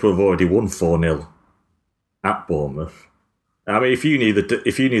 Liverpool have already won 4-0 at Bournemouth. I mean, if you knew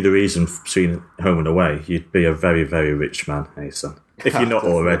the reason between home and away, you'd be a very, very rich man, hey son. If you're not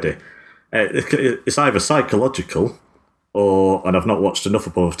already. It's either psychological and I've not watched enough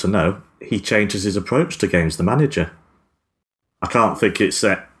of Bournemouth to know, he changes his approach to games, the manager. I can't think it's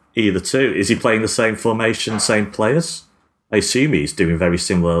either two. Is he playing the same formation, same players? I assume he's doing very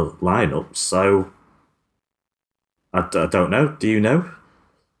similar lineups, so I don't know. Do you know?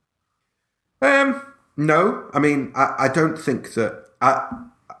 No. I mean, I don't think that...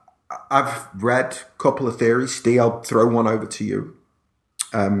 I've read a couple of theories. Steve, I'll throw one over to you.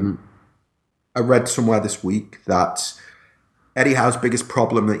 I read somewhere this week that Eddie Howe's biggest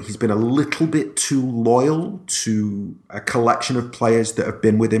problem that he's been a little bit too loyal to a collection of players that have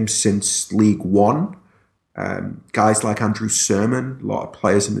been with him since League One. Guys like Andrew Sermon, a lot of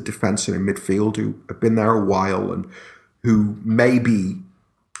players in the defence and in midfield who have been there a while and who may be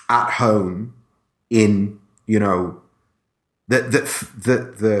at home in, with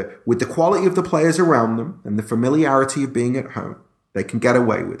the quality of the players around them and the familiarity of being at home, they can get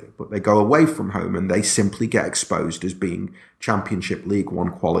away with it. But they go away from home and they simply get exposed as being Championship League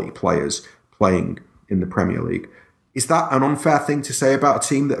One quality players playing in the Premier League. Is that an unfair thing to say about a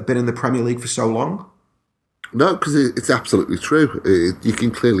team that have been in the Premier League for so long? No, because it's absolutely true. You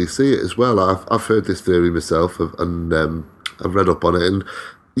can clearly see it as well. I've heard this theory myself and I've read up on it. And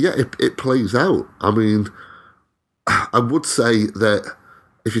yeah, it plays out. I mean, I would say that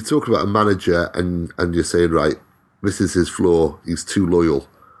if you're talking about a manager and you're saying, right, this is his flaw, he's too loyal.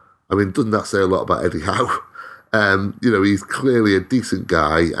 I mean, doesn't that say a lot about Eddie Howe? He's clearly a decent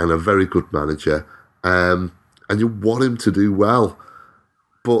guy and a very good manager. And you want him to do well.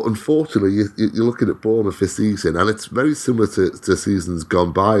 But unfortunately, you're looking at Bournemouth this season, and it's very similar to seasons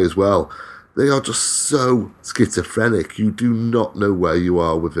gone by as well. They are just so schizophrenic. You do not know where you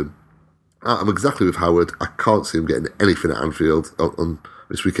are with him. I'm exactly with Howard. I can't see him getting anything at Anfield on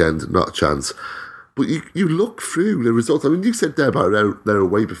this weekend. Not a chance. But you look through the results. I mean, you said there about their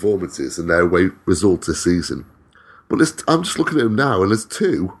away performances and their away results this season. But I'm just looking at them now, and there's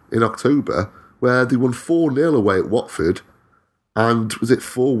two in October where they won 4-0 away at Watford. And was it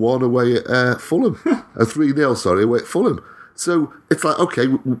 4-1 away at Fulham? 3-0, sorry, away at Fulham. So it's like, okay,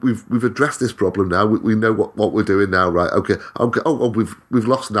 we've addressed this problem now. We know what we're doing now, right? Okay. Oh, we've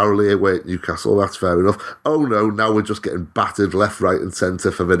lost narrowly away at Newcastle. That's fair enough. Oh no, now we're just getting battered left, right, and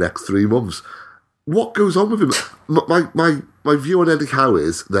centre for the next 3 months. What goes on with him? My view on Eddie Howe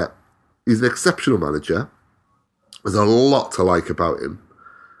is that he's an exceptional manager. There's a lot to like about him.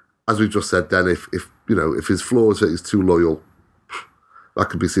 As we just said, then if his flaws are he's too loyal, that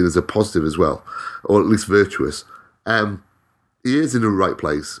can be seen as a positive as well, or at least virtuous. He is in the right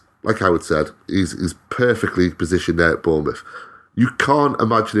place. Like Howard said, he's perfectly positioned there at Bournemouth. You can't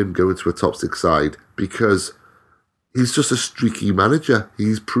imagine him going to a top 6 side because he's just a streaky manager.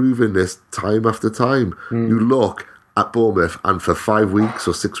 He's proven this time after time. You look at Bournemouth, and for 5 weeks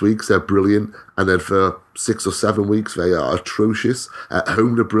or 6 weeks, they're brilliant. And then for 6 or 7 weeks, they are atrocious. At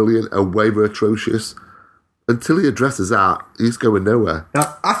home, they're brilliant. Away, they're atrocious. Until he addresses that, he's going nowhere.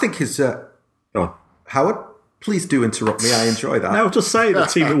 I think his... Howard, please do interrupt me. I enjoy that. No, just say the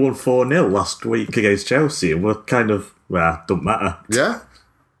team that won 4-0 last week against Chelsea and we're kind of... don't matter. Yeah.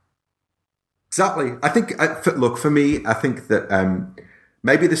 Exactly. I think, look, for me, I think that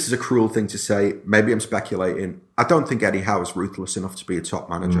maybe this is a cruel thing to say. Maybe I'm speculating. I don't think Eddie Howe is ruthless enough to be a top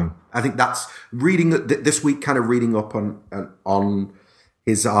manager. I think that's reading this week, kind of reading up on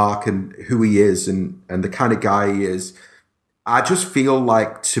his arc and who he is and the kind of guy he is. I just feel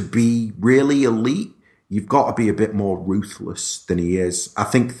like to be really elite, you've got to be a bit more ruthless than he is. I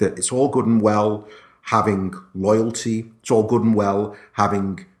think that it's all good and well having loyalty. It's all good and well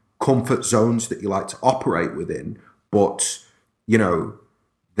having comfort zones that you like to operate within. But,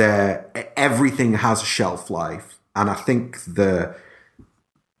 everything has a shelf life. And I think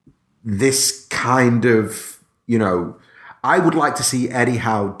this kind of, I would like to see Eddie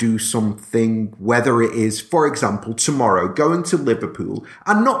Howe do something, whether it is, for example, tomorrow going to Liverpool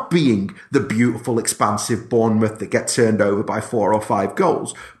and not being the beautiful, expansive Bournemouth that get turned over by 4 or 5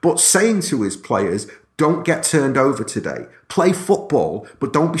 goals, but saying to his players, don't get turned over today. Play football,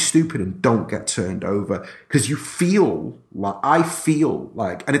 but don't be stupid and don't get turned over. Because I feel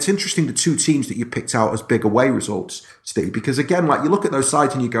like, and it's interesting the 2 teams that you picked out as big away results, Steve, because again, like you look at those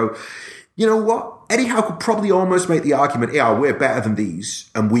sides and you go, you know what? Eddie Howe could probably almost make the argument, yeah, we're better than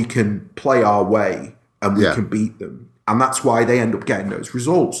these and we can play our way and we can beat them. And that's why they end up getting those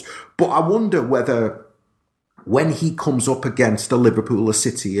results. But I wonder whether when he comes up against a Liverpool, a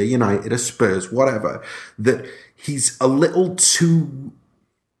City, a United, a Spurs, whatever, that he's a little too...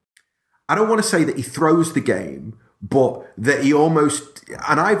 I don't want to say that he throws the game, but that he almost...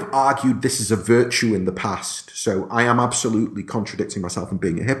 And I've argued this is a virtue in the past, so I am absolutely contradicting myself and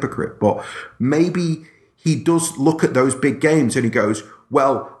being a hypocrite, but maybe he does look at those big games and he goes,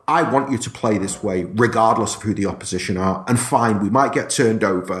 well, I want you to play this way, regardless of who the opposition are, and fine, we might get turned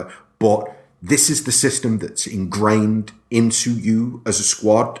over, but this is the system that's ingrained into you as a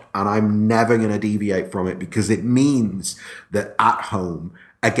squad, and I'm never going to deviate from it because it means that at home,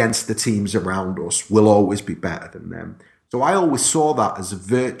 against the teams around us, we'll always be better than them. So I always saw that as a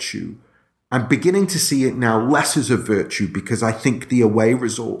virtue. I'm beginning to see it now less as a virtue because I think the away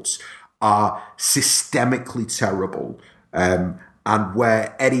results are systemically terrible. And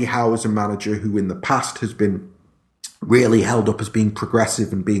where Eddie Howe is a manager who in the past has been really held up as being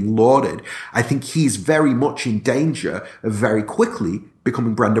progressive and being lauded, I think he's very much in danger of very quickly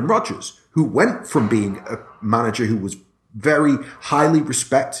becoming Brendan Rodgers, who went from being a manager who was very highly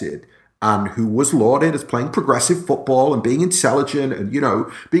respected and who was lauded as playing progressive football and being intelligent and,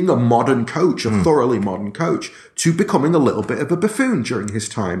 being a modern coach, a thoroughly modern coach, to becoming a little bit of a buffoon during his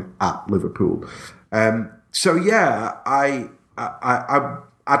time at Liverpool. So yeah, I'd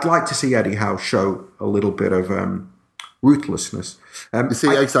like to see Eddie Howe show a little bit of ruthlessness. You see,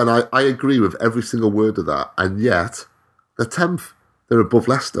 I agree with every single word of that, and yet they're 10th. They're above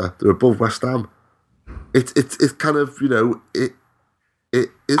Leicester. They're above West Ham. It's kind of, it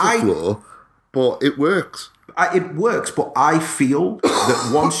is a flaw, but it works. It works, but I feel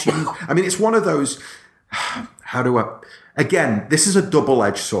that once it's one of those, again, this is a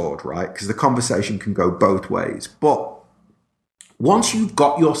double-edged sword, right? Because the conversation can go both ways. But once you've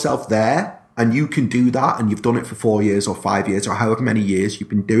got yourself there, and you can do that, and you've done it for 4 years or 5 years or however many years you've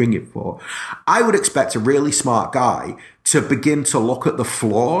been doing it for, I would expect a really smart guy to begin to look at the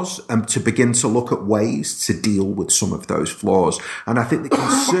flaws and to begin to look at ways to deal with some of those flaws. And I think the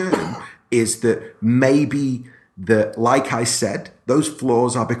concern is that maybe that, like I said, those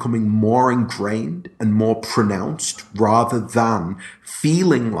flaws are becoming more ingrained and more pronounced rather than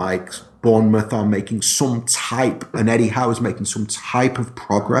feeling like Bournemouth are making some type, and Eddie Howe is making some type of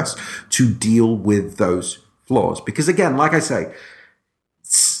progress to deal with those flaws. Because again, like I say,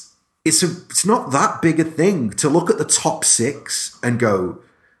 it's not that big a thing to look at the top 6 and go,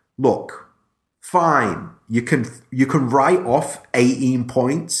 look, fine, you can write off 18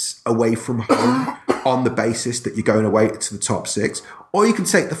 points away from home on the basis that you're going away to the top 6, or you can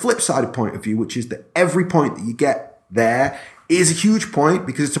take the flip side of point of view, which is that every point that you get there is a huge point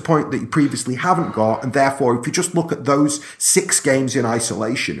because it's a point that you previously haven't got, and therefore if you just look at those 6 games in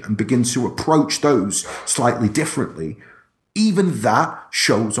isolation and begin to approach those slightly differently, even that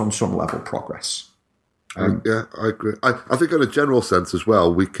shows on some level progress. Yeah, I agree. I think in a general sense as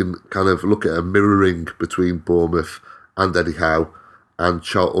well, we can kind of look at a mirroring between Bournemouth and Eddie Howe and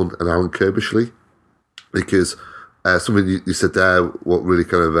Charlton and Alan Kirbishley, because something you said there, what really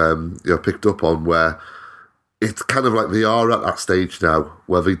kind of picked up on, where it's kind of like they are at that stage now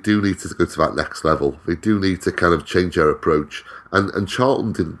where they do need to go to that next level. They do need to kind of change their approach. And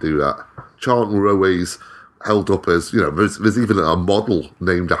Charlton didn't do that. Charlton were always held up as, there's even a model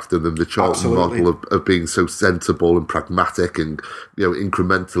named after them, the Charlton model of being so sensible and pragmatic and,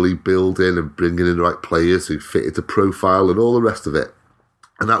 incrementally building and bringing in the right players who fitted the profile and all the rest of it.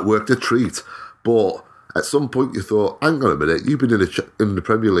 And that worked a treat. But at some point you thought, hang on a minute, you've been in the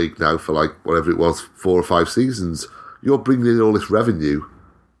Premier League now for like whatever it was, 4 or 5 seasons. You're bringing in all this revenue.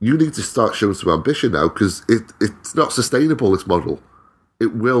 You need to start showing some ambition now, because it's not sustainable, this model.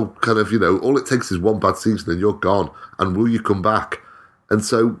 It will kind of, all it takes is one bad season and you're gone. And will you come back? And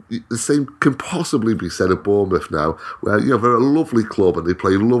so the same can possibly be said of Bournemouth now, where, they're a lovely club and they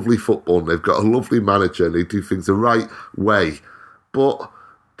play lovely football and they've got a lovely manager and they do things the right way. But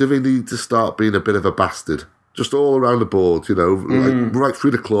do they need to start being a bit of a bastard? Just all around the board, like right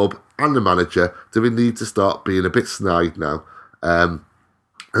through the club and the manager, do they need to start being a bit snide now?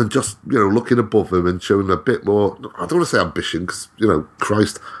 And just, looking above them and showing a bit more, I don't want to say ambition, because,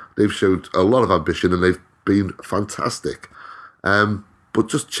 Christ, they've showed a lot of ambition and they've been fantastic. But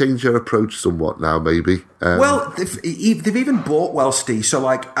just change their approach somewhat now, maybe. Well, they've even bought well, Steve. So,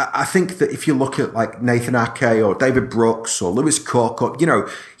 I think that if you look at, Nathan Ake or David Brooks or Lewis Cook, or,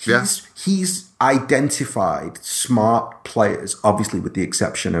 he's identified smart players, obviously with the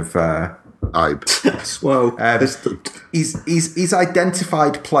exception of Ibe. Well, he's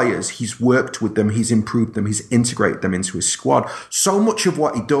identified players, he's worked with them, he's improved them, he's integrated them into his squad. So much of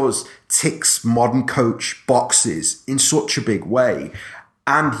what he does ticks modern coach boxes in such a big way.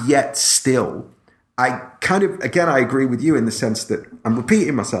 And yet still, I agree with you in the sense that I'm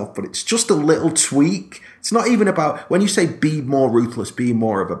repeating myself, but it's just a little tweak. It's not even about, when you say be more ruthless, be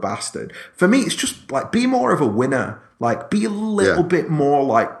more of a bastard. For me, it's just be more of a winner. Be a little bit more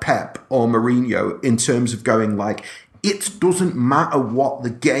like Pep or Mourinho in terms of going it doesn't matter what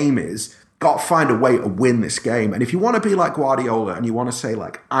the game is, got to find a way to win this game. And if you want to be like Guardiola and you want to say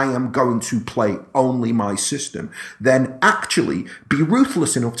I am going to play only my system, then actually be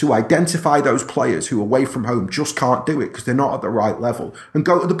ruthless enough to identify those players who away from home just can't do it because they're not at the right level, and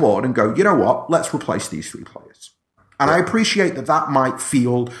go to the board and go, you know what, let's replace these 3 players. And I appreciate that might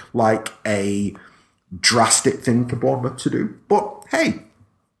feel like a drastic thing for Bournemouth to do. But hey,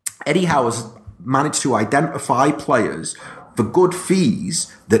 Eddie Howe has managed to identify players for good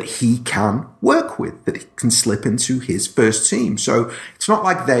fees that he can work with, that he can slip into his first team. So it's not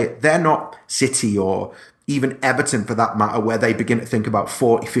like they're not City or even Everton for that matter, where they begin to think about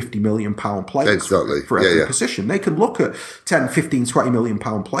 40, 50 million pound players for every position. They can look at 10, 15, 20 million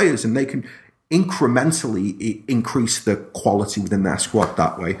pound players and they can incrementally increase the quality within their squad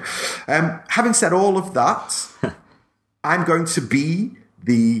that way. Having said all of that, I'm going to be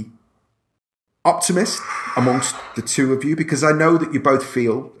the optimist amongst the two of you, because I know that you both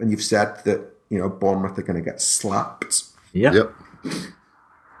feel, and you've said that, Bournemouth are going to get slapped. Yeah. Yep.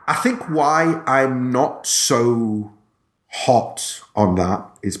 I think why I'm not so hot on that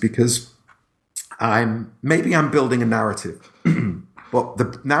is because I'm building a narrative. But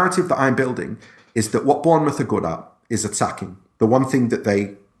the narrative that I'm building is that what Bournemouth are good at is attacking. The one thing that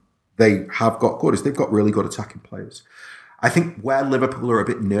they have got good is they've got really good attacking players. I think where Liverpool are a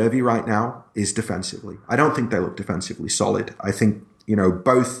bit nervy right now is defensively. I don't think they look defensively solid. I think,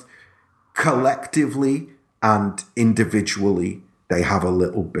 both collectively and individually, they have a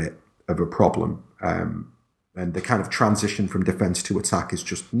little bit of a problem. And the kind of transition from defence to attack is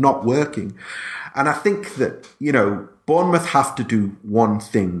just not working. And I think that, Bournemouth have to do one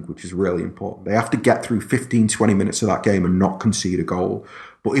thing, which is really important. They have to get through 15, 20 minutes of that game and not concede a goal.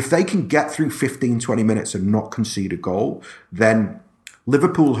 But if they can get through 15, 20 minutes and not concede a goal, then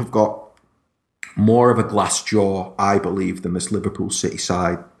Liverpool have got more of a glass jaw, I believe, than this Liverpool City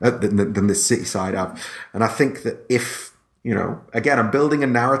side, than this City side have. And I think that if Again, I'm building a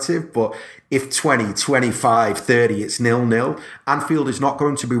narrative, but if 20, 25, 30, it's 0-0, Anfield is not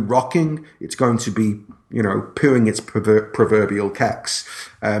going to be rocking. It's going to be, pooing its proverbial kecks.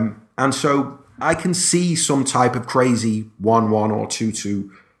 And so I can see some type of crazy 1-1 or 2-2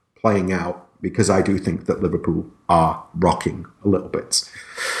 playing out, because I do think that Liverpool are rocking a little bit.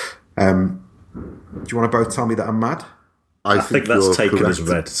 Do you want to both tell me that I'm mad? I think that's taken as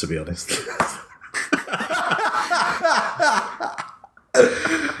read, to be honest.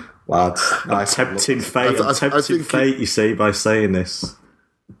 Lads, nice. Tempting fate, you see, by saying this.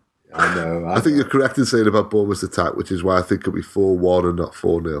 I know. I think you're correct in saying about Bournemouth's attack, which is why I think it'll be 4-1 and not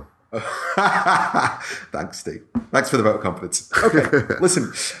 4-0. Thanks, Steve. Thanks for the vote of confidence. Okay,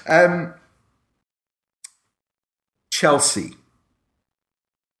 listen. Chelsea.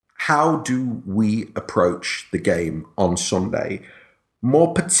 How do we approach the game on Sunday?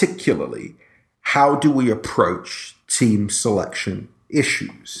 More particularly, how do we approach team selection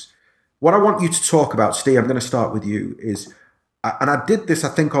issues? What I want you to talk about, Steve, I'm going to start with you, is, and I did this, I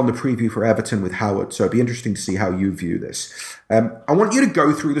think, on the preview for Everton with Howard, so it'd be interesting to see how you view this. I want you to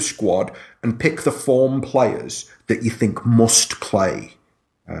go through the squad and pick the form players that you think must play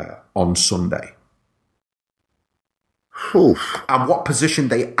on Sunday. Oof. And what position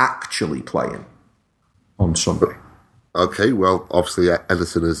they actually play in on Sunday. Okay, well, obviously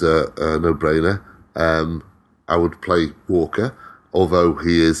Ederson is a no-brainer. I would play Walker, although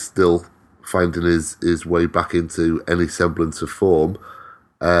he is still finding his way back into any semblance of form.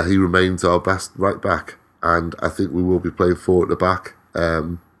 He remains our best right back, and I think we will be playing 4 at the back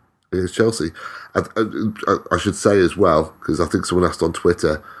against Chelsea. I should say as well, because I think someone asked on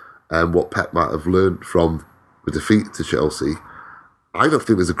Twitter what Pep might have learned from the defeat to Chelsea. I don't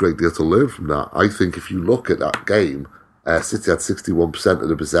think there's a great deal to learn from that. I think if you look at that game, City had 61% of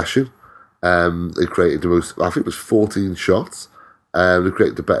the possession. They created the most, I think it was 14 shots. They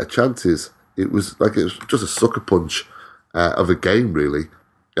created the better chances. It was just a sucker punch of a game, really.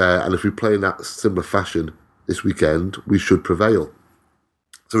 And if we play in that similar fashion this weekend, we should prevail.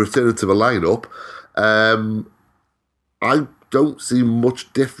 So returning to the lineup, I don't see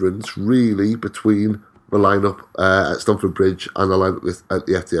much difference really between the lineup at Stamford Bridge and the lineup at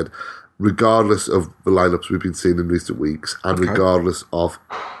the Etihad, regardless of the lineups we've been seeing in recent weeks and regardless of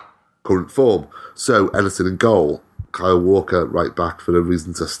current form. So Ederson in goal, Kyle Walker right back for the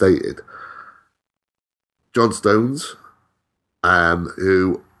reasons I stated. John Stones,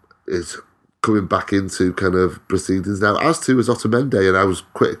 who is coming back into kind of proceedings now, as too is Otamendi, and I was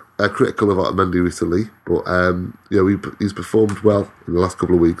critical of Otamendi recently, but he's performed well in the last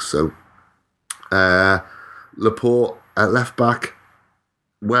couple of weeks. So Laporte at left back,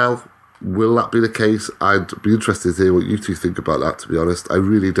 well, will that be the case? I'd be interested to hear what you two think about that, to be honest. I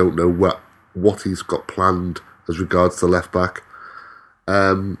really don't know what he's got planned as regards to left back.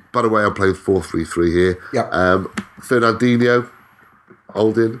 By the way, I'm playing 4-3-3 here. Yep. Fernandinho,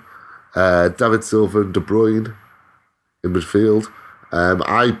 Holding, David Silva and De Bruyne in midfield.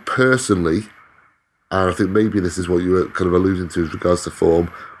 I personally, and I think maybe this is what you were kind of alluding to as regards to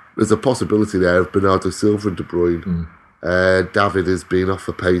form, there's a possibility there of Bernardo Silva and De Bruyne. David has been off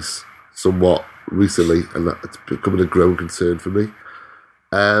the pace somewhat recently, and that's becoming a growing concern for me.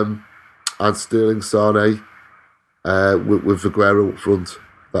 And Sterling, Sane, with Aguero up front.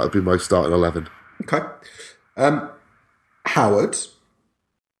 That would be my starting 11. Okay. Howard,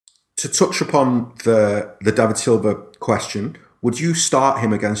 to touch upon the David Silva question, would you start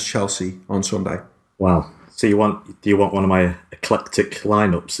him against Chelsea on Sunday? Wow. So do you want one of my eclectic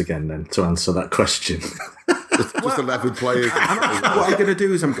lineups again then to answer that question? just 11 players. What I'm going to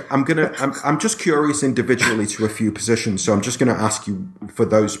do is I'm just curious individually to a few positions, so I'm just going to ask you for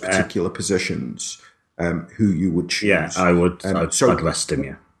those particular positions who you would choose. Yeah, I would. I'd rest him.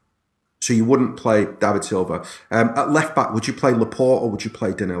 Yeah. So you wouldn't play David Silva at left back. Would you play Laporte or would you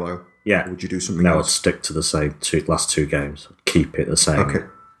play Danilo? Yeah. Or would you do something else? No, I'd stick to the same last two games. Keep it the same. Okay.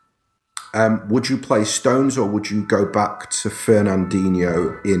 Would you play Stones or would you go back to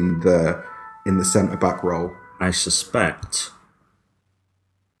Fernandinho in the centre back role? I suspect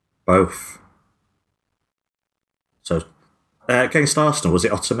both. So against Arsenal, was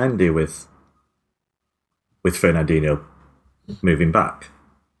it Otamendi with Fernandinho moving back?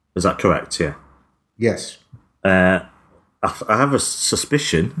 Is that correct? Yeah. Yes. I have a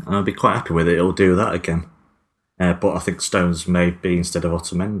suspicion, and I'd be quite happy with it. It'll do that again. But I think Stones may be instead of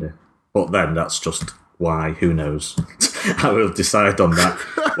Otamendi. But then that's just why. Who knows? I will decide on that.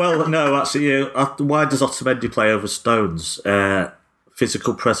 Well, no, actually, why does Otamendi play over Stones?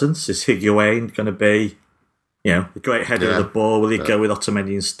 Physical presence? Is Higuain going to be, the great header of the ball? Will he go with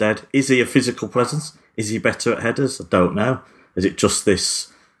Otamendi instead? Is he a physical presence? Is he better at headers? I don't know. Is it just this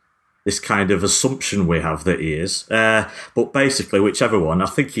kind of assumption we have that he is? But basically, whichever one, I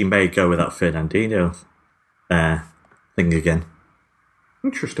think he may go with that Fernandinho thing again.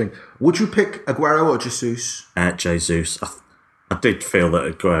 Interesting. Would you pick Aguero or Jesus? Jesus. I did feel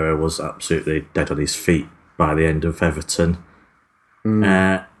that Aguero was absolutely dead on his feet by the end of Everton.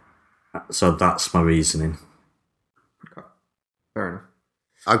 So that's my reasoning. Okay. Fair enough.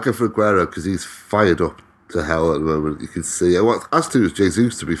 I'd go for Aguero because he's fired up to hell at the moment. You can see. Well, as to is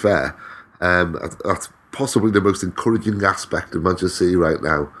Jesus, to be fair, that's possibly the most encouraging aspect of Manchester City right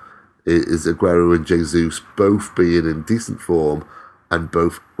now. Is Aguero and Jesus both being in decent form and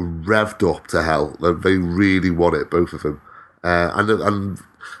both revved up to hell. They really want it, both of them. And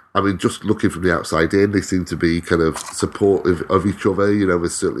I mean, just looking from the outside in, they seem to be kind of supportive of each other. You know,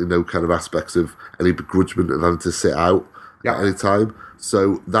 there's certainly no kind of aspects of any begrudgement of having to sit out at any time.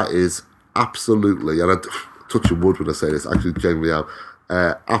 So that is absolutely, and I'm touching wood when I say this, actually genuinely am,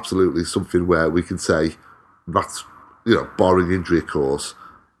 absolutely something where we can say that's, you know, barring injury, of course,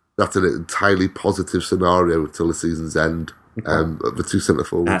 that's an entirely positive scenario until the season's end. The two centre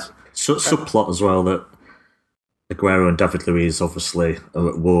forwards. Subplot as well that Aguero and David Luiz obviously are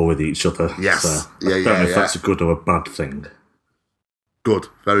at war with each other. Yes. So I don't know if that's a good or a bad thing. Good,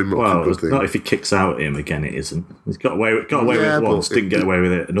 very much a good thing. Not if he kicks out at him again, it isn't. He's got away with it once, didn't get away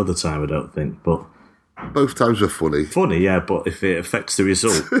with it another time, I don't think. But both times were funny. Funny, yeah, but if it affects the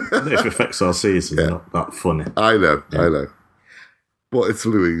result, if it affects our season, not that funny. I know. But it's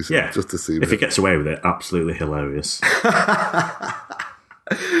Luiz, just to see. If he gets away with it, absolutely hilarious.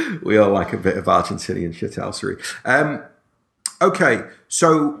 We all like a bit of Argentinian shithousery. Okay,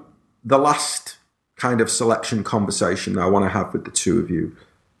 so the last kind of selection conversation I want to have with the two of you.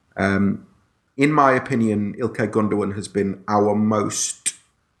 In my opinion, Ilkay Gundogan has been our most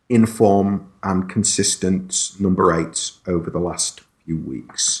in form and consistent number 8 over the last few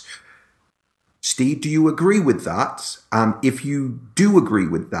weeks. Steve, do you agree with that? And if you do agree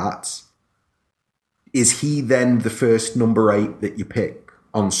with that, is he then the first number 8 that you pick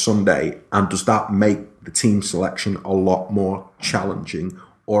on Sunday? And does that make the team selection a lot more challenging?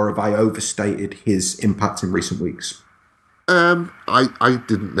 Or have I overstated his impact in recent weeks? I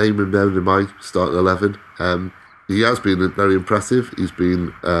didn't name him down in my starting 11. He has been very impressive. He's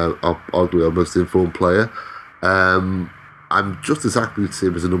been arguably our most informed player. I'm just as happy to see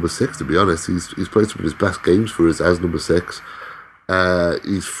him as a number 6, to be honest. He's played some of his best games for us as number 6.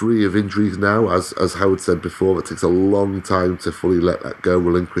 He's free of injuries now, as Howard said before. It takes a long time to fully let that go,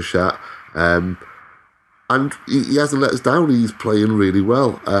 relinquish that. And he hasn't let us down. He's playing really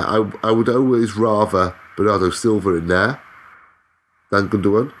well. I would always rather Bernardo Silva in there than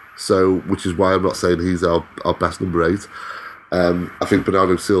Gundogan. So, which is why I'm not saying he's our best number 8. I think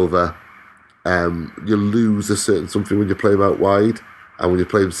Bernardo Silva, you lose a certain something when you play him out wide, and when you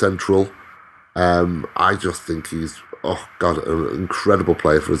play him central. I just think he's, an incredible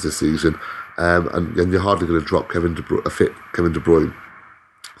player for us this season. And you're hardly going to drop Kevin De Bruyne.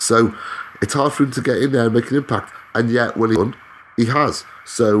 So it's hard for him to get in there and make an impact. And yet, when he's done, he has.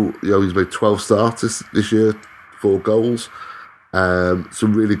 So, he's made 12 starts this year, 4 goals.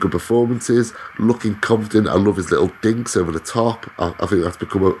 Some really good performances, looking confident. I love his little dinks over the top. I think that's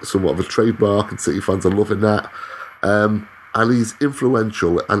become somewhat of a trademark, and City fans are loving that. And he's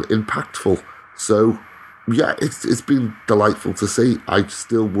influential and impactful. So, yeah, it's been delightful to see. I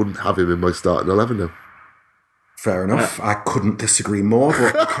still wouldn't have him in my starting 11 now. Fair enough. I couldn't disagree more.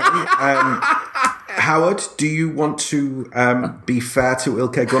 But okay. Howard, do you want to be fair to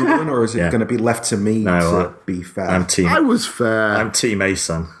Ilkay Gundogan, or is it going to be left to me to be fair? I was fair. I'm Team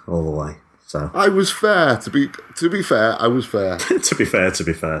Asan all the way. So I was fair. To be fair, I was fair. To be fair. To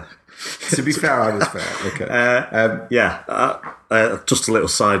be fair, I was fair. Okay. Just a little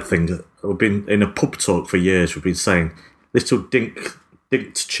side thing. We've been in a pub talk for years. We've been saying little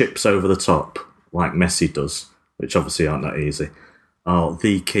dinked chips over the top, like Messi does, which obviously aren't that easy, are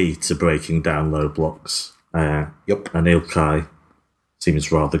the key to breaking down low blocks. And Ilkay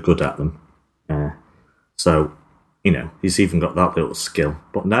seems rather good at them. So, he's even got that little skill.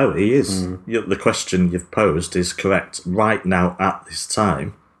 But no, he is. The question you've posed is correct. Right now, at this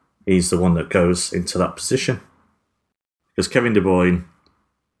time, he's the one that goes into that position. Because Kevin De Bruyne,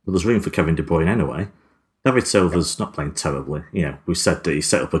 there's room for Kevin De Bruyne anyway. David Silva's not playing terribly. We said that he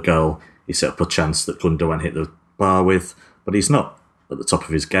set up a goal, he set up a chance that Gundogan hit the bar with, but he's not at the top of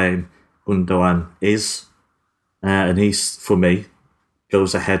his game. Gundogan is, and he's, for me,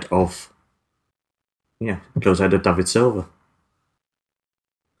 goes ahead of David Silva.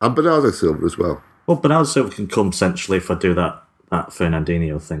 And Bernardo Silva as well. Well, Bernardo Silva can come centrally if I do that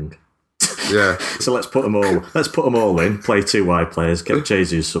Fernandinho thing. Yeah. So let's put them all in. Play 2 wide players. Get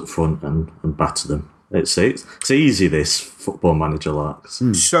Jesus up front and batter them. It's easy, this Football Manager larks.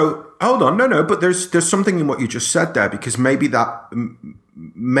 So hold on, no, but there's something in what you just said there, because maybe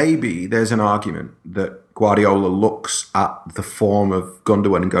there's an argument that Guardiola looks at the form of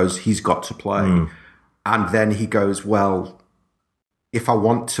Gundogan and goes, he's got to play, and then he goes, well, if I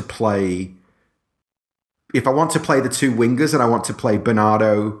want to play the 2 wingers and I want to play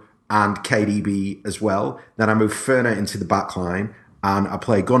Bernardo and KDB as well, then I move Ferner into the back line. And I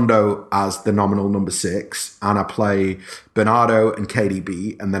play Gundo as the nominal number 6, and I play Bernardo and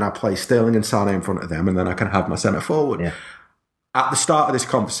KDB, and then I play Sterling and Sane in front of them, and then I can have my centre forward. Yeah. At the start of this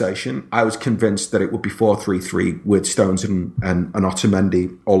conversation, I was convinced that it would be 4-3-3 with Stones and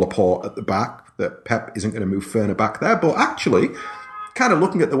Otamendi or Laporte at the back, that Pep isn't going to move Ferner back there. But actually, kind of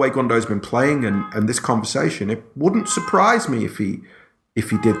looking at the way Gundo's been playing and this conversation, it wouldn't surprise me if he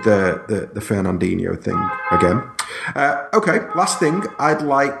did the Fernandinho thing again. Okay, last thing. I'd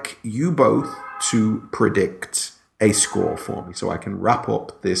like you both to predict a score for me so I can wrap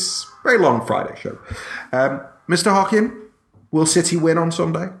up this very long Friday show. Mr. Hockin, will City win on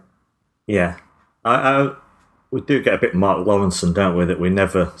Sunday? Yeah. We do get a bit Mark Lawrenson, don't we, that we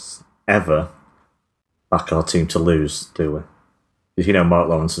never, ever back our team to lose, do we? Because, Mark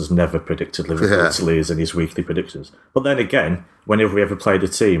Lawrence has never predicted Liverpool to lose in his weekly predictions. But then again, whenever we ever played a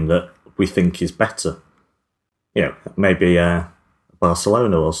team that we think is better, maybe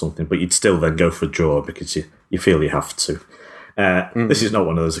Barcelona or something, but you'd still then go for a draw because you feel you have to. This is not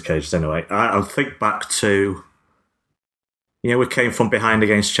one of those occasions anyway. I think back to, we came from behind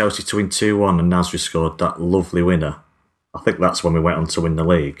against Chelsea to win 2-1 and Nasri scored that lovely winner. I think that's when we went on to win the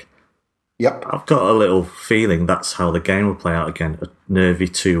league. Yep. I've got a little feeling that's how the game will play out again. A nervy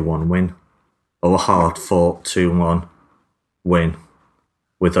 2-1 win. Or a hard-fought 2-1 win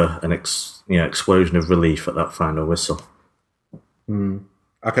with an explosion of relief at that final whistle.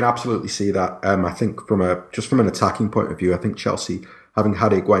 I can absolutely see that. I think from an attacking point of view, I think Chelsea, having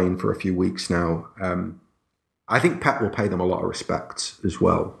had Higuain for a few weeks now, I think Pep will pay them a lot of respect as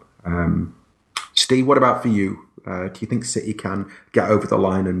well. Steve, what about for you? Do you think City can get over the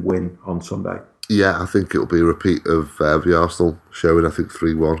line and win on Sunday? Yeah, I think it'll be a repeat of the Arsenal showing, I think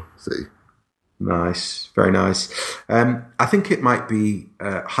 3-1 City. Nice, very nice. I think it might be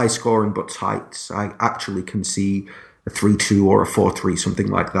high scoring but tight. I actually can see a 3-2 or a 4-3, something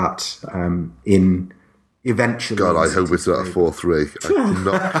like that, in eventually. God, I hope it's not a 4-3. I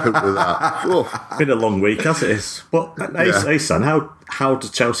cannot cope with that. It's been a long week, as it is. But, hey, son, how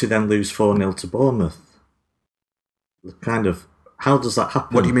does Chelsea then lose 4-0 to Bournemouth? How does that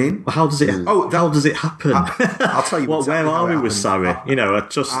happen? What do you mean? How does it? How does it happen? I'll tell you. Where are we with Sarri?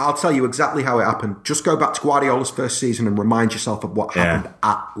 I'll tell you exactly how it happened. Just go back to Guardiola's first season and remind yourself of what happened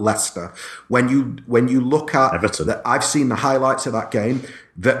at Leicester. When you look at Everton, I've seen the highlights of that game.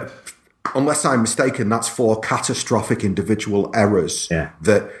 That, unless I'm mistaken, that's 4 catastrophic individual errors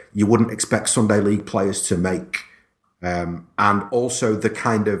that you wouldn't expect Sunday League players to make. And also the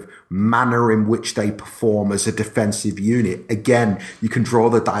kind of manner in which they perform as a defensive unit. Again, you can draw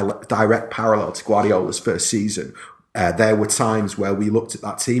the direct parallel to Guardiola's first season. There were times where we looked at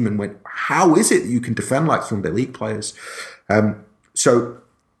that team and went, how is it that you can defend like Sunday League players? So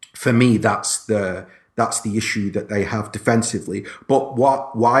for me, that's the issue that they have defensively. But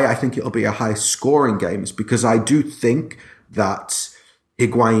why I think it'll be a high scoring game is because I do think that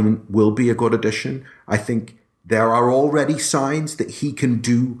Higuain will be a good addition. I think there are already signs that he can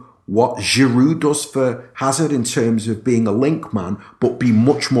do what Giroud does for Hazard in terms of being a link man, but be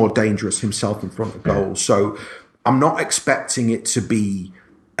much more dangerous himself in front of goal. So I'm not expecting it to be,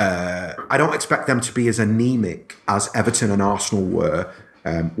 I don't expect them to be as anemic as Everton and Arsenal were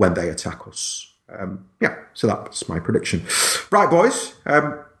when they attack us. So that's my prediction. Right, boys,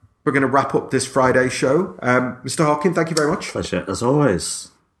 we're going to wrap up this Friday show. Mr. Hockin, thank you very much. Pleasure, as always.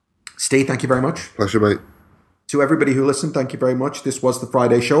 Steve, thank you very much. Pleasure, mate. To everybody who listened, thank you very much. This was the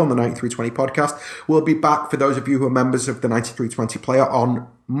Friday show on the 9320 podcast. We'll be back for those of you who are members of the 9320 player on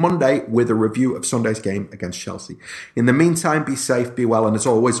Monday with a review of Sunday's game against Chelsea. In the meantime, be safe, be well, and as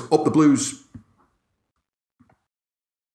always, up the Blues.